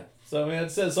right. Yeah. So I mean,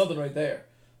 it says something right there.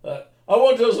 I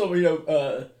want to tell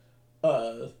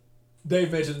something.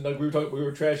 Dave mentioned we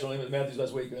were trashing on him at Matthews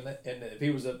last week, and if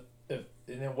he was and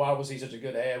then why was he such a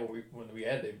good ad when we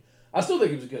had him? I still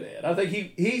think he was a good ad. I think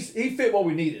he fit what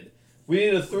we needed. We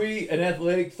needed an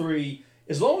athletic 3.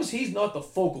 As long as he's not the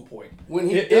focal point. When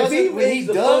he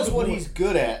does what he's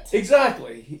good at.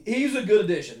 Exactly. He's a good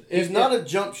addition. He's not a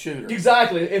jump shooter.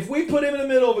 Exactly. If we put him in the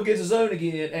middle against his zone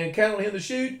again and count on him to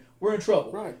shoot, we're in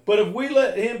trouble. Right. But if we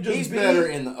let him just He's better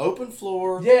in the open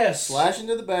floor. Yes. Slashing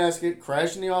to the basket,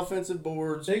 crashing the offensive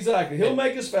boards. Exactly. He'll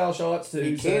make his foul shots too.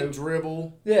 He can't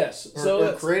dribble. Yes.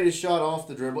 Or create his shot off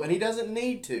the dribble, and he doesn't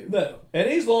need to. No. And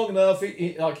he's long enough.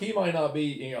 He might not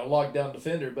be a lockdown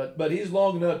defender, but he's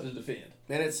long enough to defend.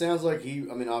 And it sounds like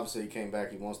obviously he came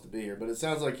back, he wants to be here, but it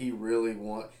sounds like he really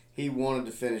wanted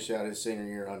to finish out his senior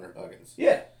year under Huggins.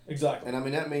 Yeah, exactly.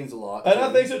 And that means a lot. And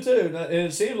I think so too. And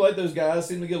it seems like those guys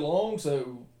seem to get along,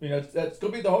 so that's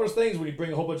going to be the hardest things when you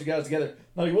bring a whole bunch of guys together.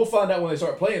 Now we'll find out when they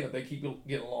start playing that they keep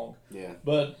getting along. Yeah.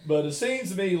 But it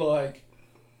seems to me like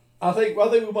I think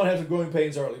we might have some growing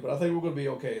pains early, but I think we're going to be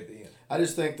okay at the end. I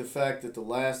just think the fact that the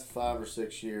last 5 or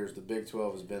 6 years, the Big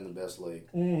 12 has been the best league.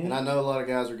 Mm-hmm. And I know a lot of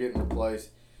guys are getting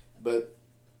replaced, but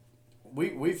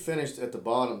we finished at the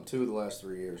bottom 2 of the last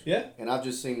 3 years. Yeah. And I've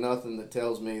just seen nothing that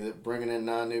tells me that bringing in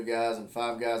 9 new guys and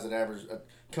 5 guys that average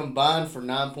combined for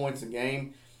 9 points a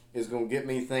game is going to get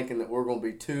me thinking that we're going to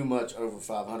be too much over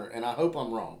 500. And I hope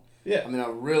I'm wrong. Yeah. I mean, I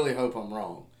really hope I'm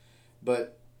wrong.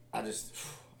 But I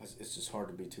it's just hard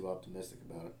to be too optimistic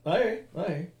about it. I hear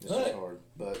you. It's just hard.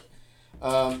 But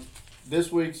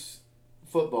this week's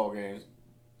football games,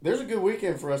 there's a good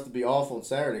weekend for us to be off on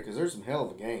Saturday because there's some hell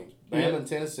of a games. Bama and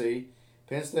Tennessee,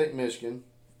 Penn State, Michigan.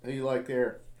 Who you like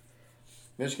there?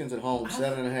 Michigan's at home,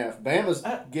 7.5. Bama's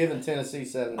giving Tennessee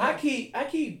 7.5. I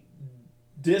keep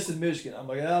dissing Michigan. I'm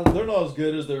like, they're not as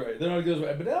good as they're not as good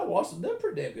as but now Washington, they're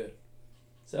pretty damn good.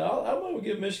 So I'm going to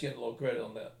give Michigan a little credit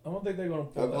on that. I don't think they're going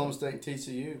to pull Oklahoma State and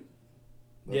TCU.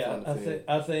 Yeah, I think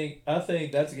that's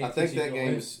a game. I think that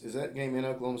game is that game in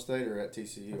Oklahoma State or at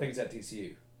TCU? I think it's at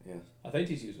TCU. Yeah, I think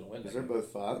TCU's going to win. Because they're both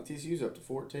 5. I think TCU's up to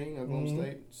 14. Oklahoma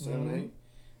State 7-8,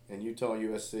 and Utah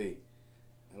USC.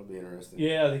 That'll be interesting.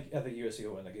 Yeah, I think USC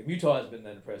will win that game. Utah has been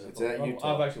that impressive. It's at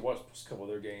Utah. I've actually watched a couple of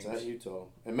their games. It's at Utah,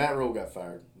 and Matt Rule got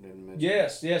fired. Didn't mention.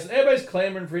 Yes. Everybody's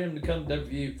clamoring for him to come to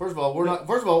WVU. First of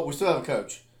all, we still have a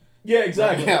coach. Yeah,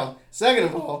 exactly. Right now, second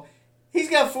of all, he's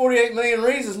got 48 million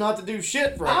reasons not to do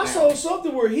shit right now. I saw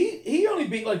something where he only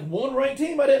beat like one ranked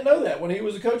team. I didn't know that when he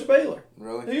was a coach of Baylor.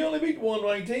 Really? He only beat one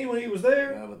ranked team when he was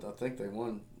there. Yeah, but I think they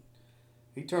won.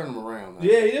 He turned them around.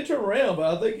 Yeah, he did turn around,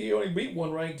 but I think he only beat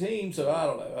one ranked team. So I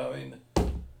don't know. I mean,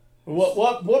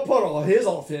 what part of his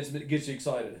offense gets you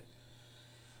excited?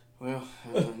 Well,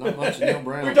 not much of Neil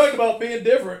Brown. We're talking about being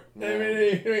different. Yeah. I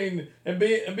mean, and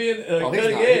being cutting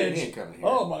not. edge. He ain't coming here.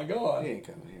 Oh my God. He ain't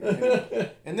coming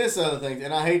here. And this other thing,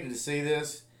 and I hated to see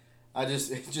this.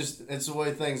 It's the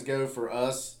way things go for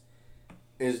us.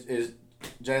 Is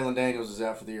Jalen Daniels is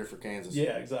out for the year for Kansas?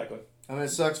 Yeah, exactly. I mean, it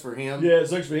sucks for him. Yeah, it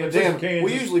sucks for him. But Sucks damn, for Kansas.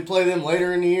 we usually play them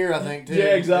later in the year, I think, too.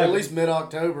 Yeah, exactly. Or at least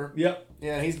mid-October. Yep.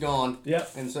 Yeah, he's gone.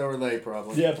 Yep. And so are they,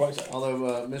 probably. Yeah, probably so.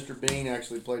 Although Mr. Bean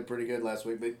actually played pretty good last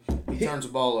week, but he turns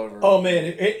the ball over. Oh,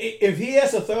 man. If he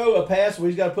has to throw a pass where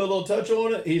he's got to put a little touch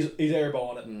on it, he's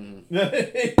airballing it.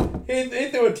 Mm-hmm. he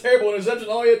threw a terrible interception.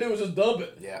 All he had to do was just dump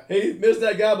it. Yeah. He missed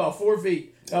that guy by 4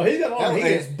 feet. Now, he's got arm. He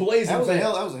is blazing that was fast.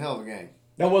 that was a hell of a game.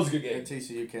 That was a good game. At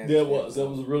TCU Kansas. Yeah, it was. That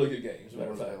was a really good game, as a matter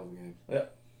That was of a fact. hell of a game. Yeah.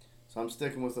 So I'm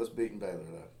sticking with us beating Baylor,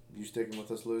 though. You sticking with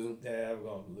us losing? Yeah, we're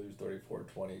going to lose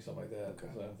 34-20, something like that. Okay.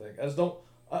 So I think. I just don't,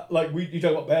 you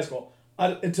talk about basketball,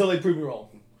 until they prove me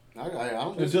wrong. I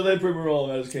don't Until they prove me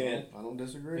wrong, I just can't. I don't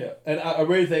disagree. Yeah, and I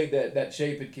really think that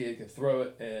Chapin kid can throw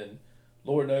it, and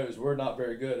Lord knows we're not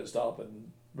very good at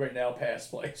stopping right now pass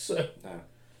plays. So. No.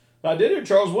 I did hear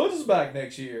Charles Woods is back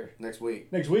next year. Next week,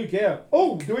 yeah.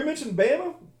 Oh, did we mention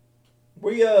Bama?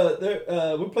 We're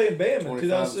playing Bama in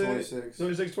 26.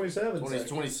 26, 27.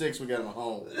 26, we got them at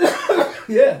home.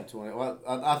 Yeah. 20. Well,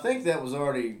 I think that was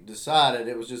already decided.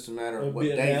 It was just a matter of what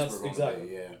dates we're going to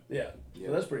be. Yeah.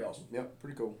 So that's pretty awesome. Yep,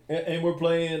 pretty cool. And we're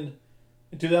playing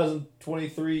in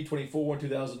 2023, 24, and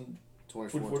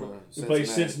 2024. We play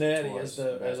Cincinnati as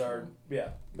our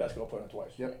basketball opponent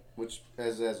twice. Yep, which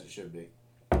as it should be.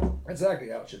 Exactly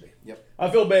how it should be. Yep. I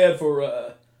feel bad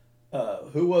for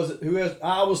who was it? Who has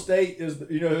Iowa State?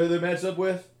 Who they matched up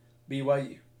with?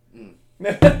 BYU. They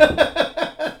got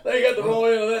the wrong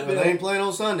end of that. They ain't playing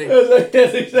on Sunday.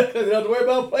 Yes, exactly. They don't have to worry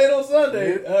about playing on Sunday.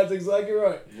 Yep. That's exactly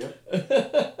right. Yep.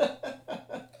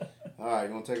 All right,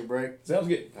 you want to take a break? Sounds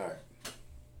good. All right.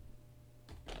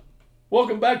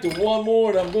 Welcome back to one more,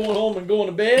 and I'm going home and going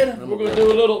to bed. We're going to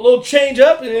do a little change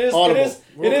up. It is.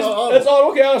 That's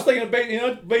all. Okay, I was thinking,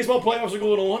 baseball playoffs are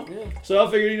going on, so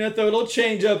I figured throw a little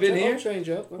change up in here. Change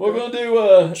up. Okay. We're going to do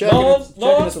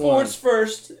non-sports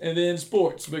first, and then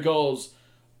sports because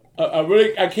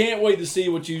I can't wait to see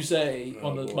what you say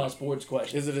on my sports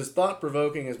question. Is it as thought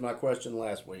provoking as my question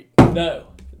last week? No.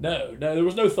 There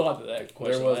was no thought to that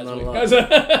question. There was last none. week.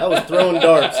 I was throwing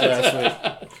darts last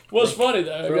week. Was funny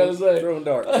though. I gotta say. Throwing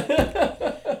darts.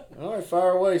 All right,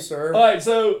 fire away, sir. All right,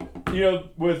 so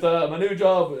with my new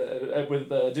job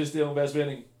with Just Deal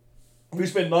Investmenting, we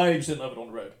spend 90% of it on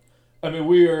the road. I mean,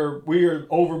 we are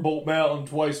over Bolt Mountain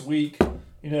twice a week.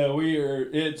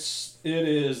 It's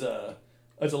a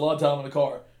lot of time in the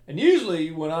car, and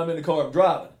usually when I'm in the car, I'm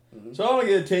driving, so I don't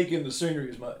get to take in the scenery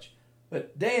as much.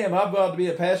 But damn, I've got to be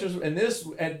a passenger, and there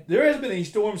hasn't been any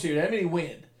storms here, there hasn't been any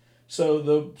wind. So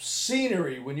the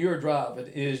scenery when you're driving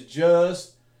is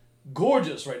just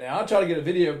gorgeous right now. I'll try to get a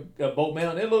video of Bolt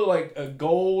Mountain. It looked like a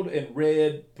gold and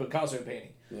red Picasso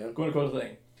painting going across the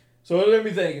thing. So it let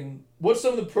me thinking, what's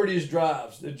some of the prettiest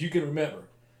drives that you can remember?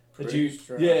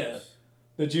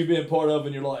 That you've been part of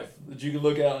in your life that you can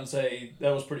look out and say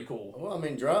that was pretty cool. Well, I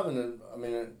mean, driving.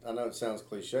 I know it sounds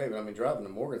cliche, but driving to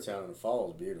Morgantown in the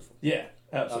fall is beautiful. Yeah,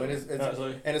 absolutely.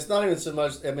 Absolutely. And it's not even so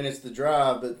much. It's the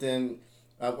drive, but then,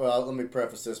 let me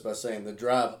preface this by saying the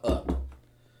drive up.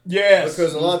 Yes.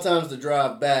 Because a lot of times the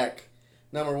drive back,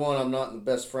 number one, I'm not in the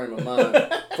best frame of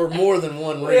mind for more than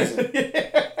one reason.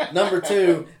 Number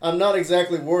two, I'm not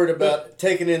exactly worried about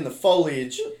taking in the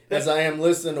foliage as I am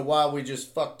listening to why we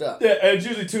just fucked up. Yeah, and it's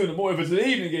usually 2 in the morning. If it's an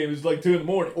evening game, it's like 2 in the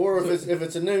morning. Or if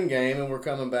it's a noon game and we're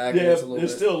coming back, yeah, and it's a little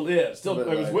it's bit. still if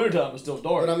bit it's wintertime, it's still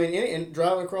dark. But I mean, and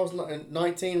driving across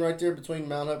 19 right there between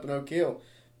Mount Hope and Oak Hill,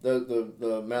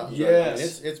 the mountains. Yes. Right, I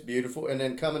mean, it's beautiful. And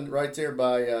then coming right there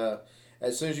by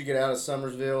as soon as you get out of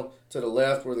Summersville to the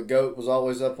left, where the goat was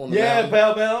always up on the mountain.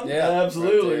 Powell Mountain. Yeah,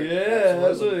 absolutely. right Yeah,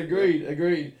 absolutely.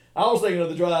 Agreed. I was thinking of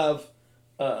the drive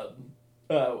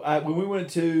when we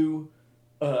went to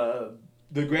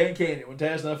the Grand Canyon. When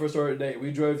Taz and I first started the day,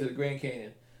 we drove to the Grand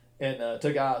Canyon and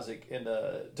took Isaac, and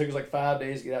it took us like 5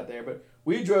 days to get out there. But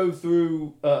we drove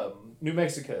through New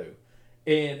Mexico,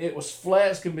 and it was flat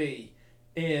as can be,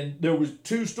 and there was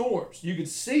 2 storms. You could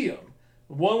see them.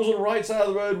 One was on the right side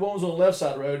of the road, one was on the left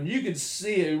side of the road, and you could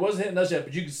see it. It wasn't hitting us yet,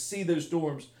 but you could see those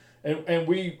storms, and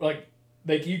we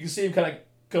you could see them kind of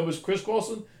come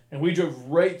crisscrossing, and we drove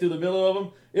right through the middle of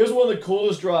them. It was one of the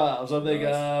coolest drives I think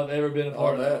I've ever been a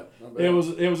part of. It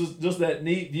was just that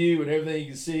neat view and everything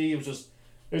you could see. It was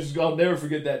just I'll never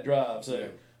forget that drive.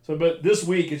 But this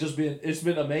week it's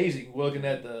been amazing looking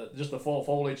at the fall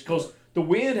foliage, because the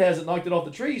wind hasn't knocked it off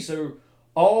the trees, so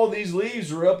all these leaves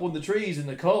are up on the trees in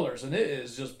the colors, and it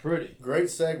is just pretty. Great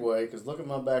segue, because look at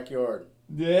my backyard.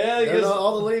 Yeah,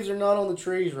 all the leaves are not on the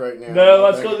trees right now. No,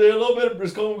 that's because a little bit.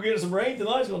 It's going to get some rain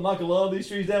tonight. It's going to knock a lot of these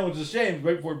trees down, which is a shame. It's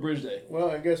right before Bridge Day. Well,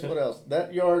 and guess what else?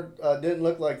 That yard didn't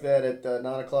look like that at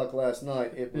 9:00 last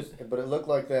night. But it looked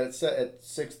like that at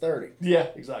 6:30. Yeah,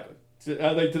 exactly.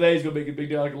 I think today's going to be a big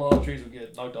deal. Like a lot of trees will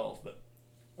get knocked off. But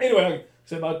anyway, like I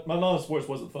said, my non-sports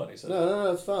wasn't funny. So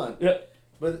No, it's fine. Yeah.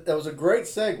 But that was a great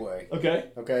segue.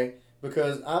 Okay.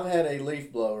 Because I've had a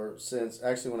leaf blower since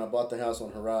actually when I bought the house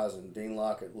on Horizon. Dean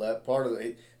Lockett left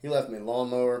he left me a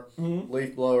lawnmower,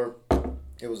 leaf blower.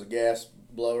 It was a gas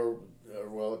blower.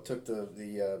 It took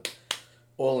the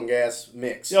oil and gas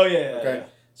mix. Oh yeah. Okay. Yeah.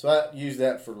 So I used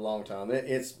that for a long time.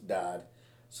 It's died.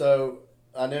 So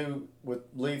I knew with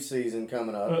leaf season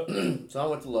coming up, so I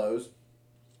went to Lowe's,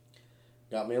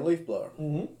 got me a leaf blower.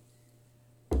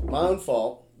 My own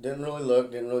fault. Didn't really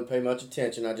look, didn't really pay much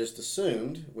attention. I just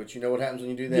assumed, which you know what happens when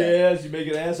you do that. Yes, you make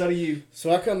an ass out of you. So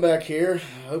I come back here,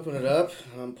 open it up,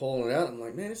 I'm pulling it out. I'm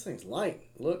like, man, this thing's light.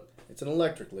 Look, it's an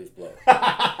electric leaf blower.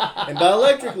 And by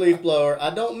electric leaf blower, I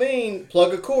don't mean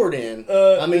plug a cord in.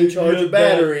 I mean charge a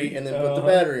battery and then put the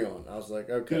battery on. I was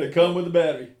like, okay. Did it come with the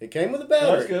battery? It came with a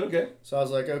battery. That's good, okay. So I was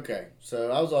like, okay.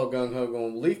 So I was all gung-ho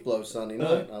going leaf blow Sunday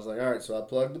night. I was like, all right. So I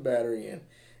plugged the battery in.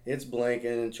 It's blinking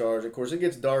and charging. Of course, it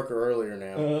gets darker earlier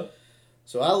now.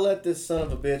 So I let this son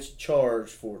of a bitch charge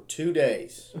for 2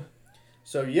 days.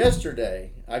 So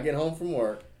yesterday, I get home from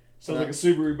work. Sounds like a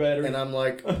Subaru battery. And I'm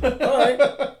like, all right,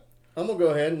 I'm going to go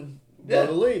ahead and blow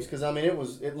the leaves. Because, I mean,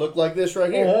 it looked like this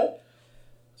right here.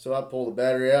 So I pull the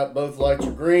battery out. Both lights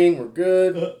are green. We're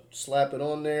good. Slap it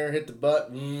on there. Hit the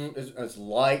button. It's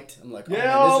light. I'm like, oh, man,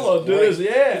 I'll do this.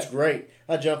 Yeah. It's great.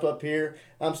 I jump up here.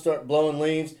 I'm start blowing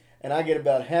leaves. And I get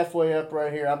about halfway up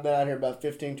right here. I've been out here about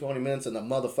 15, 20 minutes, and the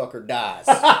motherfucker dies.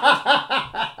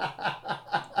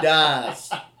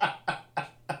 Dies.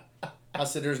 I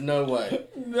said, there's no way.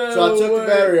 So I took the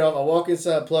battery off. I walk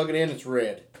inside, plug it in. It's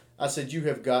red. I said, you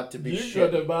have got to be shit. You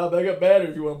got to buy a backup battery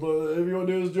if you want to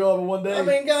do this job in one day. I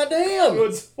mean, goddamn.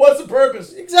 What's the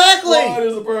purpose? Exactly. What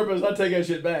is the purpose? I take that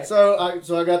shit back. So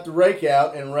I got the rake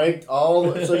out and raked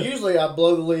all. So usually I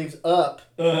blow the leaves up.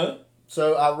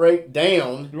 So I raked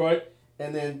down, right,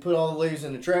 and then put all the leaves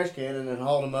in the trash can and then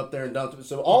hauled them up there and dumped them.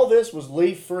 So all this was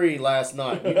leaf-free last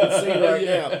night. You can see right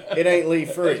now it ain't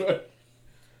leaf-free. Right.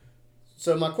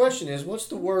 So my question is, what's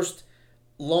the worst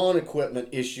lawn equipment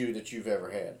issue that you've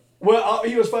ever had? Well,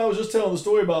 I was just telling the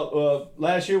story about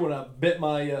last year when I bent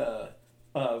my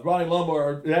riding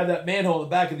lawnmower. I had that manhole in the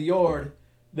back of the yard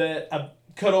that I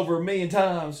cut over 1,000,000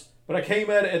 times, but I came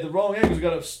at it at the wrong angle. It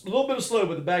got a little bit of slope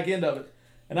at the back end of it.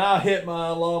 And I hit my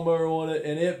lawnmower on it,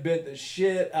 and it bent the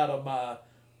shit out of my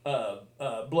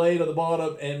blade on the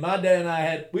bottom. And my dad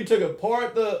and we took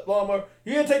apart the lawnmower.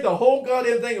 You had to take the whole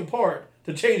goddamn thing apart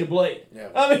to change a blade.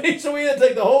 Yeah. I mean, so we had to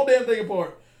take the whole damn thing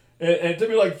apart. And it took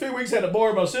me like 3 weeks. I had to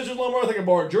borrow my sister's lawnmower. I think I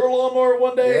borrowed your lawnmower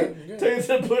one day. Yeah. Take it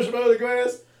to push them over the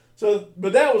grass.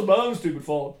 But that was my own stupid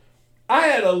fault. I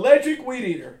had an electric weed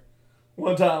eater.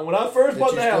 One time when I first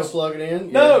bought the house, plug it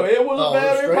in? No, it was a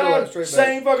battery powered.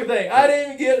 Same back. fucking thing. I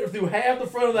didn't even get through half the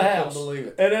front of the house. I can't believe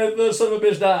it. And then the son of a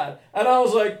bitch died. And I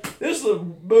was like, "This is the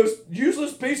most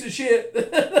useless piece of shit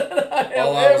that I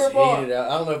have ever bought." Heated out.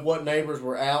 I don't know what neighbors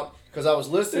were out because I was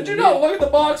listening. Did you not look at the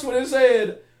box when it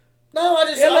said? No, I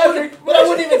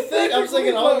wouldn't even think. I was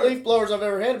thinking all the leaf blowers I've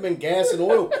ever had have been gas and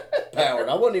oil powered.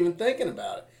 I wasn't even thinking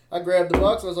about it. I grabbed the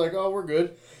box. I was like, oh, we're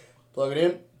good. Plug it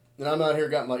in. And I'm out here,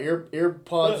 got my ear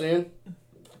pods in,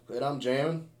 and I'm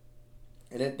jamming,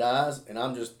 and it dies, and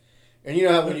I'm just, and you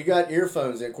know how when you got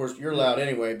earphones in, of course, you're loud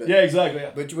anyway. But yeah, exactly.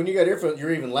 Yeah. But when you got earphones,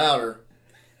 you're even louder.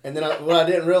 And then what I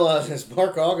didn't realize is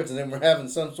Mark Hawkins and them were having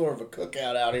some sort of a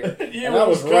cookout out here. And I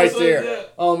was right there. Yeah.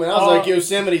 Oh, man, I was like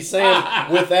Yosemite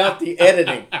Sam without the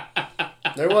editing.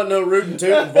 There wasn't no rootin'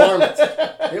 tootin' varmints.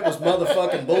 It was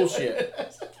motherfucking bullshit.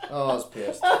 Oh, I was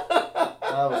pissed.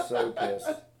 I was so pissed.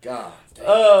 God damn.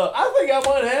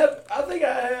 I think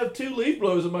I have 2 leaf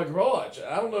blowers in my garage.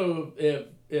 I don't know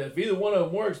if either one of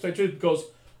them works, to tell you the truth, because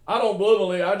I don't blow the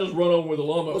leaf. I just run over with a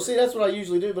lawnmower. Well, see, that's what I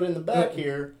usually do, but in the back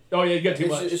here... Oh, yeah, you got too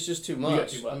much. It's just too much. You got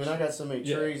too much. I mean, I got so many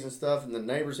trees and stuff, and the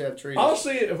neighbors have trees. I'll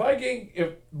see it if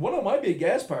one of them might be a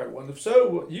gas-powered one. If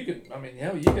so, you can,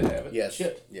 you can have it. Yes.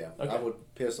 Shit. Yeah. Okay. I would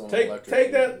piss on electric.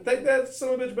 Take that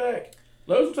son of a bitch back.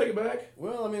 Lowe's will take it back.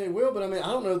 Well, I mean, it will, but I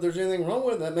don't know if there's anything wrong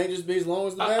with it. That may just be as long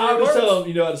as the battery I'm works. just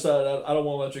telling them, I decided I don't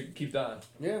want electric to keep dying.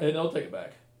 Yeah. And they'll take it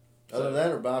back. Other than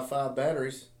that, or buy 5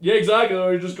 batteries. Yeah, exactly.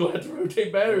 Or you're just going to have to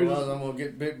rotate batteries. Otherwise, I'm going to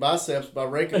get big biceps by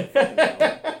raking.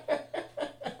 I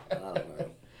don't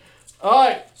know. All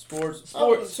right. Sports.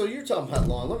 Oh, so you're talking about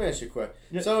lawn. Let me ask you a question.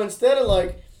 Yeah. So instead of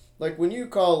like when you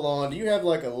call lawn, do you have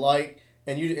like a light,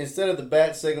 and you instead of the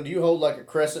bat signal, do you hold like a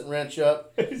crescent wrench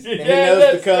up? And he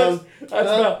knows to come?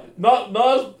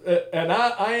 And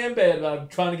I am bad, but I'm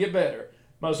trying to get better.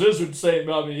 My sister would say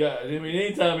about me,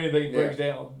 anytime anything breaks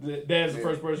down, Dad's the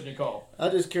first person you call. I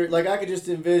just curious, I could just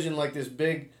envision this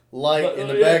big light in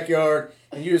the backyard,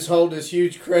 and you just hold this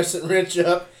huge crescent wrench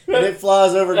up, and it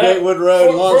flies over Gatewood Road,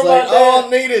 and Lon's like,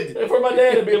 I'm needed. For my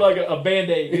dad, it'd be like a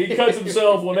Band-Aid. He cuts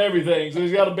himself on everything, so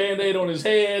he's got a Band-Aid on his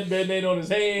head, Band-Aid on his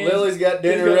hands. Lily's got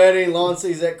dinner ready, Lon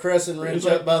sees that crescent wrench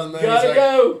up by the moon. Gotta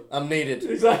go. I'm needed.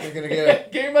 Exactly. I'm gonna go.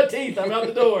 Give me my teeth, I'm out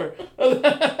the door.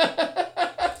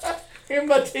 Give me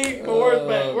my teeth,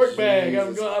 my work bag.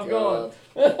 I'm gone.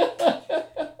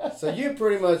 So you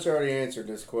pretty much already answered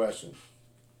this question.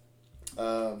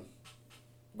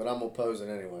 But I'm going to pose it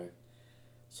anyway.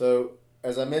 So,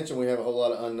 as I mentioned, we have a whole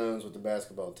lot of unknowns with the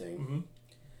basketball team.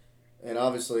 Mm-hmm. And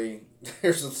obviously,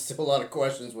 there's still a lot of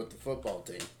questions with the football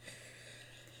team.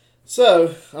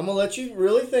 So, I'm going to let you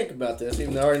really think about this,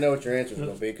 even though I already know what your answer is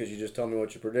going to be because you just told me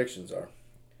what your predictions are.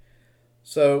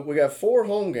 So, we got 4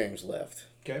 home games left.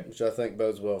 Okay. Which I think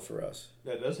bodes well for us.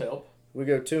 That does help. We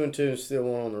go 2-2 and still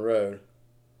 1 on the road.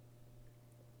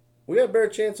 We got a better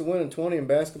chance of winning 20 in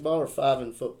basketball or 5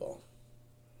 in football.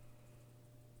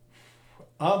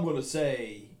 I'm going to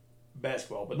say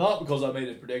basketball, but not because I made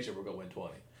a prediction we're going to win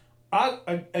 20.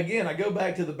 I go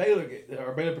back to the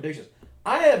Baylor predictions.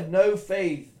 I have no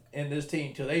faith in this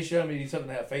team till they show me something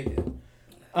to have faith in.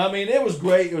 I mean, it was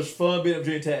great. It was fun beating up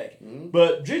Virginia Tech. Mm-hmm.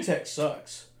 But Virginia Tech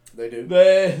sucks. They do.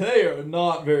 They are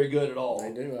not very good at all.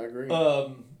 They do. I agree.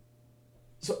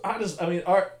 So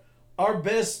our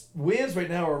best wins right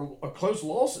now are close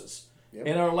losses. Yep.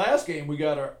 In our last game, we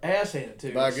got our ass handed to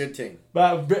us. By a good team.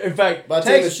 In fact, by a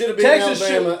team that should have beat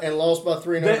Alabama and lost by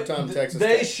 3 in overtime to Texas Tech.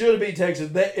 They should have beat Texas.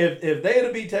 If they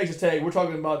had beat Texas Tech, we're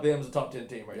talking about them as a top 10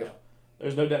 team right now.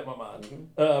 There's no doubt in my mind.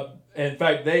 Mm-hmm. In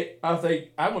fact, I think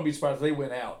I'm going to be surprised if they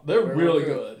win out. They're really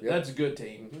good. Yep. That's a good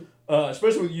team. Mm-hmm.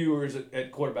 Especially with Ewers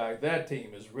at quarterback. That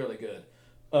team is really good.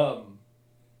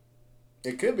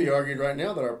 It could be argued right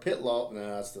now that our Pitt loss,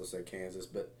 no, I still say Kansas,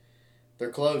 but they're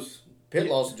close. Pitt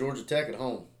lost to Georgia Tech at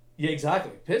home. Yeah,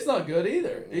 exactly. Pitt's not good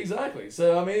either. Exactly.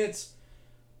 So,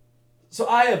 so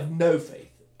I have no faith.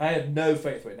 I have no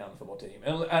faith right now in the football team.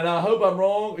 And I hope I'm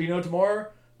wrong. Tomorrow,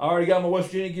 I already got my West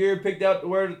Virginia gear picked out to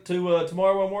wear to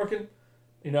tomorrow when I'm working.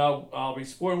 I'll be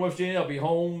supporting West Virginia. I'll be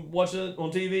home watching it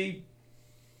on TV.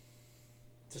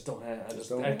 Just don't have.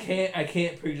 I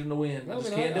can't preach them to win. I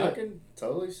just can't do it. I can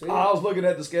totally see it. I was looking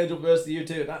at the schedule for the rest of the year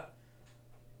too. And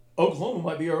Oklahoma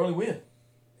might be our only win.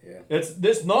 Yeah.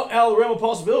 It's not out of the realm of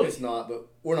possibility. It's not, but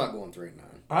we're not going 3-9.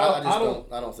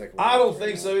 I don't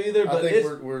think so either. But I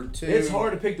think we're too. It's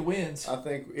hard to pick the wins. I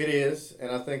think it is,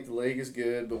 and I think the league is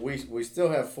good, but we still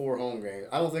have 4 home games.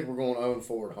 I don't think we're going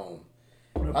 0-4 at home.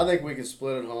 I think we can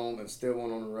split at home and still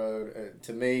 1 on the road.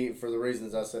 To me, for the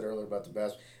reasons I said earlier about the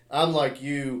basketball, I'm like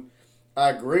you. I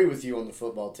agree with you on the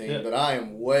football team, but I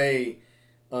am way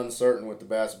uncertain with the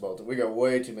basketball team. We got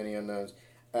way too many unknowns,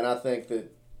 and I think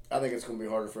it's going to be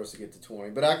harder for us to get to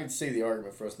 20. But I can see the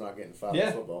argument for us not getting 5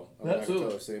 in football. Absolutely. I can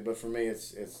totally see it. But for me,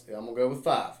 it's I'm going to go with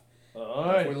 5. All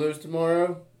right. If we lose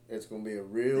tomorrow, it's going to be a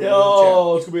real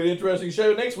it's going to be an interesting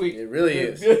show next week. It really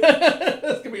is. It's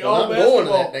going to be all basketball. I'm going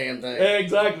to that damn thing.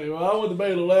 Exactly. Well, I went to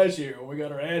Baylor last year when we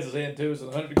got our asses handed to us in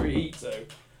 100-degree heat. So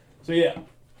yeah.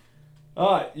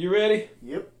 All right. You ready?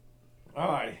 Yep.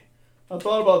 All right. I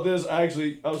thought about this.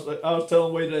 Actually, I was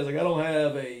telling Wade today, I was like, I don't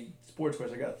have a sports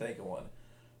question. I got to think of one.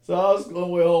 So I was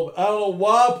going way home. I don't know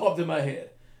why it popped in my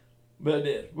head, but I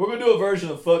did. We're going to do a version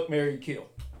of fuck, marry, kill.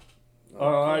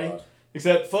 All righty?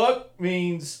 Except fuck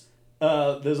means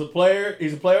there's a player.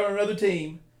 He's a player on another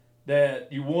team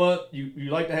that you want,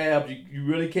 you like to have. You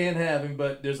really can have him,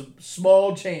 but there's a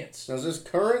small chance. Now, is this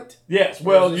current? Yes.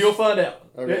 Well, you'll find out.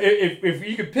 Okay. If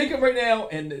you could pick him right now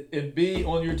and be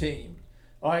on your team.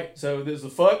 All right. So there's the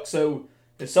fuck. So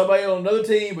it's somebody on another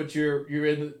team, but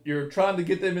you're trying to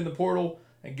get them in the portal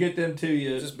and get them to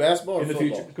you. Is this basketball or in the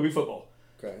football? future? It could be football.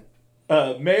 Okay.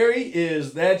 Mary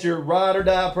is that's your ride or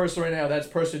die person right now. That's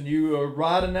person you are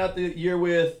riding out the year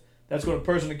with. That's going to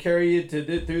person to carry you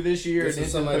through this year. This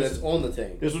is somebody that's on the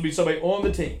team. This would be somebody on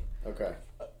the team. Okay.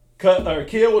 Cut or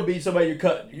kill would be somebody you're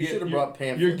cutting. You should have brought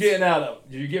pamphlets. You're getting out of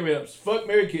them. You're getting rid of them. Fuck,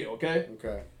 marry, kill. Okay.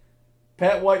 Okay.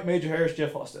 Pat White, Major Harris,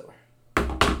 Jeff Hostetler.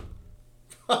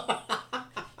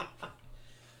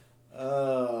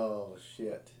 Oh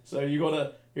shit. So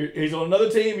he's on another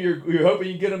team. You're hoping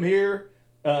you get him here.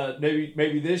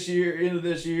 Maybe this year, end of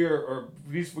this year, or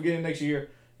at least beginning next year.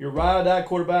 Your ride or die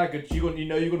quarterback that you're going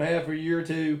to have for a year or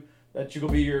two. That you're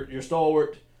going to be your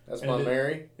stalwart. That's my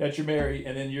Mary. That's your Mary,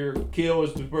 and then your kill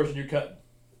is the person you're cutting.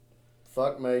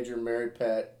 Fuck Major, marry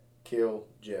Pat, kill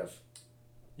Jeff.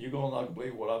 You're going to not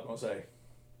believe what I'm going to say.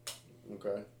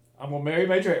 Okay. I'm going to marry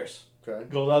Major Harris. Okay.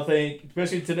 Because I think,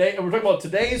 especially today, we're talking about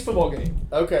today's football game.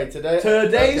 Okay,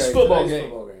 today's football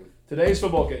game. Today's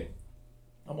football game.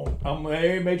 I'm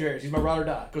marry Major Harris. He's my ride or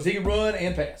die because he can run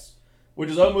and pass, which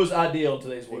is almost ideal in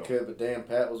today's world. He could, but damn,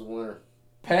 Pat was a winner.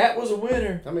 Pat was a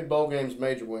winner. How many bowl games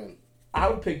Major win? I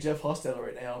would pick Jeff Hostetler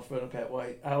right now in front of Pat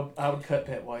White. I would cut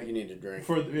Pat White. You need to drink.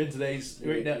 In today's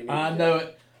right now. You I know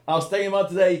it. I was thinking about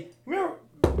today. Remember,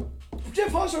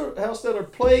 Jeff Hostetler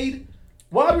played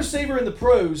wide receiver in the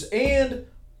pros and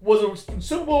was a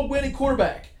Super Bowl winning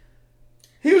quarterback.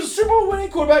 He was a Super Bowl winning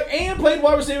quarterback and played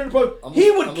wide receiver in the pros.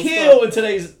 He would kill in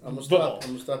today's football. I'm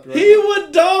going to stop you right He now.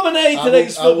 would dominate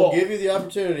today's football. I will give you the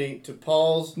opportunity to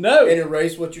pause and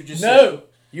erase what you just said. No.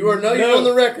 You're on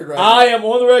the record right now. I am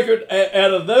on the record.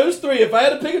 Out of those three, if I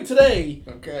had to pick them today,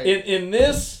 okay. in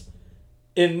this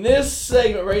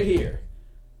segment right here,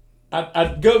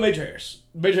 I'd go Major Harris.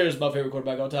 Major Harris is my favorite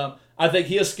quarterback of all time. I think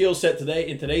his skill set today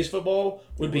in today's football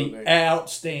would be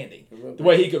outstanding. The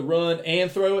way he could run and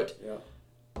throw it. Yeah.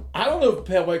 I don't know if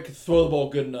Pat White could throw the ball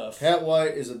good enough. Pat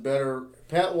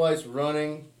White's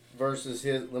running versus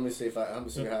his. Let me see how I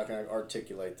can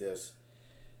articulate this.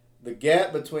 The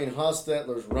gap between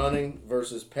Hostetler's running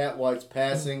versus Pat White's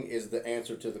passing is the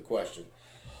answer to the question.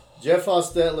 Jeff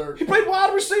Hostetler. He played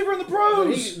wide receiver in the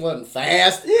pros. He wasn't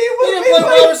fast. He didn't play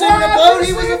wide receiver in the pros.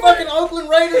 He was a fucking Oakland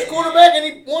Raiders quarterback, and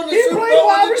he won the Super Bowl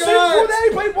with the Giants.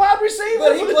 He played wide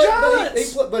receiver for the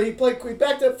Giants. He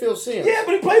backed up Phil Simms. Yeah,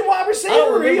 but he played wide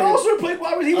receiver. He also played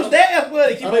wide receiver. He was that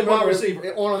athletic. He played wide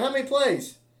receiver. On how many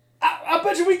plays? I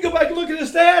bet you we can go back and look at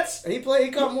his stats. He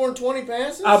caught more than 20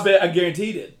 passes? I guarantee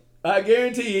he did. I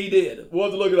guarantee he did. We'll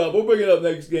have to look it up. We'll bring it up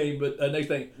next game, but next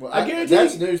thing. Well, I guarantee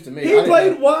that's news to me. He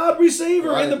played wide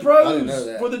receiver in the pros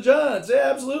for the Giants. Yeah,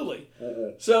 absolutely.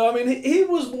 So, I mean, he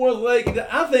was more like,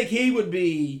 I think he would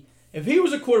be, if he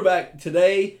was a quarterback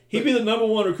today, he'd be the number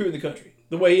one recruit in the country.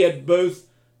 The way he had both.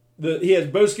 He has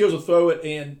both skills to throw it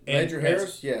and Major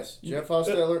Harris, yes. Jeff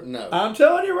Hostetler, no. I'm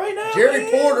telling you right now.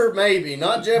 Jerry Porter, maybe,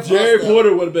 not Jeff Hostetler. Jerry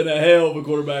Porter would have been a hell of a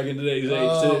quarterback in today's age, too.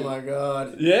 Oh, my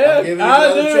God. Yeah,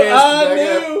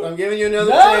 I'm giving you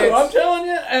another chance. No, I'm telling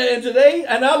you. And today,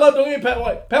 and I love doing Pat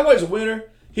White. Pat White's a winner.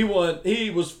 He won.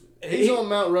 He's on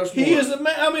Mount Rushmore. He is the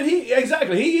man. I mean, he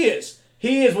is.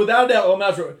 He is without doubt on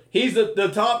Mount Rushmore. He's the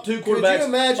top two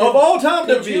quarterbacks of all time.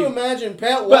 Could you imagine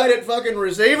Pat White at fucking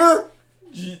receiver?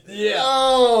 Yeah.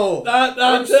 Oh,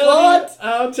 I'm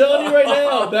telling you right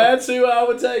now, that's who I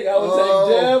would take. I would take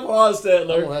Jeff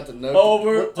Hostetler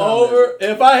over.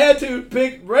 If I had to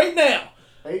pick right now,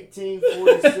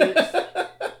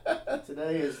 1846.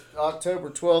 Today is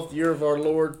October 12th, year of our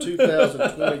Lord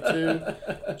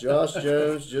 2022. Josh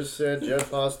Jones just said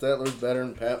Jeff Hostetler's better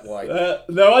than Pat White.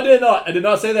 No, I did not. I did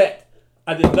not say that.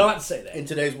 I did not say that. In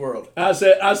today's world. I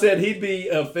said he'd be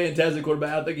a fantastic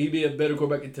quarterback. I think he'd be a better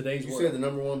quarterback in today's world. You said the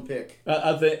number one pick.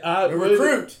 I think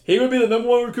recruit. He would be the number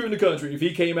one recruit in the country if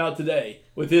he came out today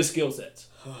with his skill sets.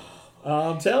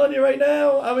 I'm telling you right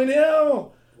now. I mean,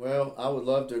 Well, I would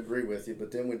love to agree with you,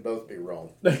 but then we'd both be wrong.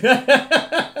 But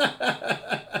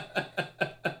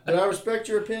I respect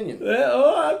your opinion.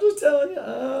 I'm just telling you.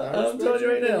 I'm telling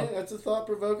you right now. That's a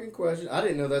thought-provoking question. I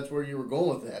didn't know that's where you were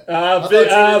going with that. I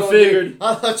figured.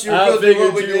 I thought you were going to do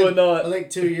what we did. Would not. I think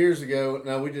 2 years ago.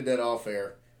 No, we did that off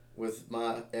air. with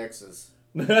my exes.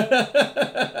 I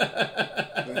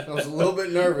I was a little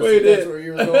bit nervous We if that's did. where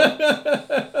you were going.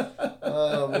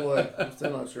 Oh, boy. I'm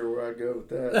still not sure where I'd go with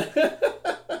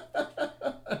that.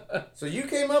 So you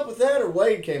came up with that, or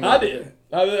Wade came I up did. with it?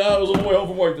 I was on the way home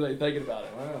from work today thinking about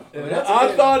it. Wow. And that's a I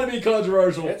good- thought it'd be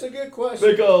controversial. That's a good question.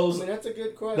 Because that's a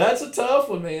good question. That's a tough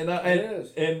one, man. It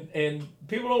is. And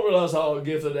people don't realize how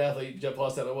gifted an athlete Jeff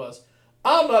Hostetler was.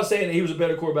 I'm not saying that he was a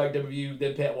better quarterback at WVU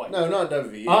than Pat White. No, not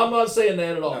WVU. I'm not saying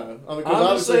that at all. No, I mean, 'cause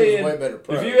I'm just obviously he was saying way better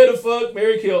pro. if you had to fuck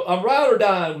Mary Kill, I'm ride or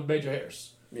dying with Major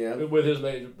Harris. Yeah. With his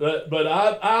major, but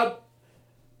I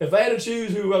if I had to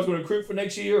choose who I was going to recruit for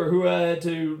next year or who I had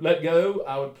to let go,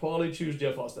 I would probably choose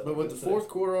Jeff Hostetler. But with the fourth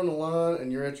quarter on the line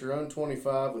and you're at your own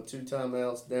 25 with 2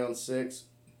 timeouts, down 6,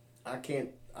 I can't.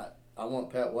 I want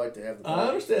Pat White to have the ball. I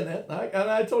understand that, and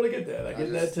I totally get that. I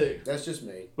get that too. That's just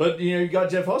me. But you got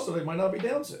Jeff Hostetler, he might not be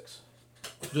down 6.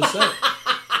 Just saying.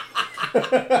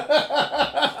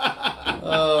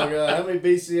 Oh, God. How many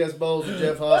BCS bowls did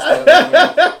Jeff Hostetler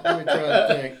win? Let me try to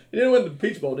think. He didn't win the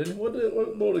Peach Bowl, did he?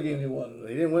 What bowl game he won?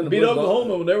 He didn't win the Beat Blue Bowl.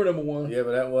 Oklahoma when they were number 1. Yeah,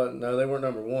 but that wasn't. No, they weren't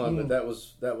number 1, but that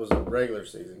was a regular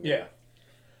season. Yeah.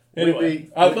 We Anyway,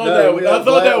 beat- I we thought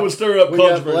got that would stir up We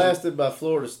got controversy. blasted by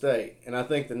Florida State, and I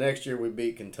think the next year we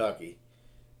beat Kentucky.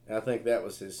 And I think that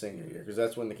was his senior year because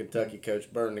that's when the Kentucky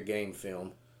coach burned the game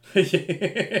film. And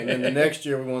then the next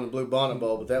year we won the Blue Bonnet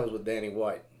Bowl, but that was with Danny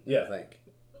White. Yeah. I think.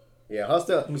 Yeah,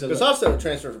 Hostetler. Who said Because that? Hostetler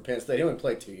transferred from Penn State. He only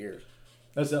played 2 years.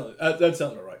 That sounded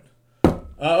right.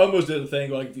 I almost did a thing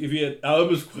like if you had. I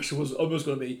almost question was almost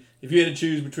going to be if you had to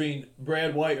choose between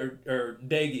Brad White or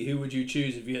Daggy, who would you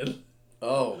choose if you had?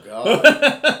 Oh God.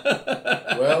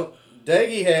 Well,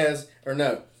 Daggy has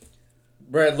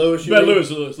Brad Lewis.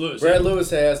 Lewis. Brad Lewis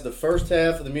has the first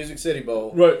half of the Music City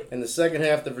Bowl, Right. and the second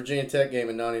half of the Virginia Tech game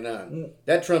in '99.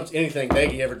 That trumps anything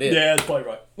Daggy ever did. Yeah, that's probably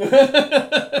right.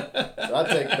 So I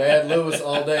take Brad Lewis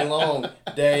all day long,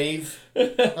 Dave. How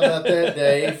about that,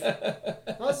 Dave?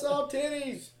 I saw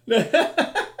titties.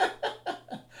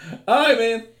 All right,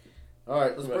 man. All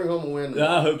right, let's bring home a win.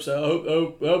 I hope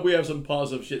so. I hope we have some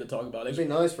positive shit to talk about. It'd be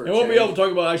nice for a And we'll be change. able to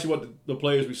talk about actually what the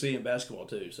players we see in basketball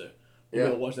too. So we'll be Yeah.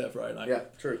 able to watch that Friday night. Yeah,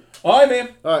 true. All right, man.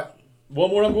 All right, One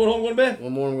more. I'm going home, going to bed.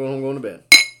 one more. I'm going home, going to bed.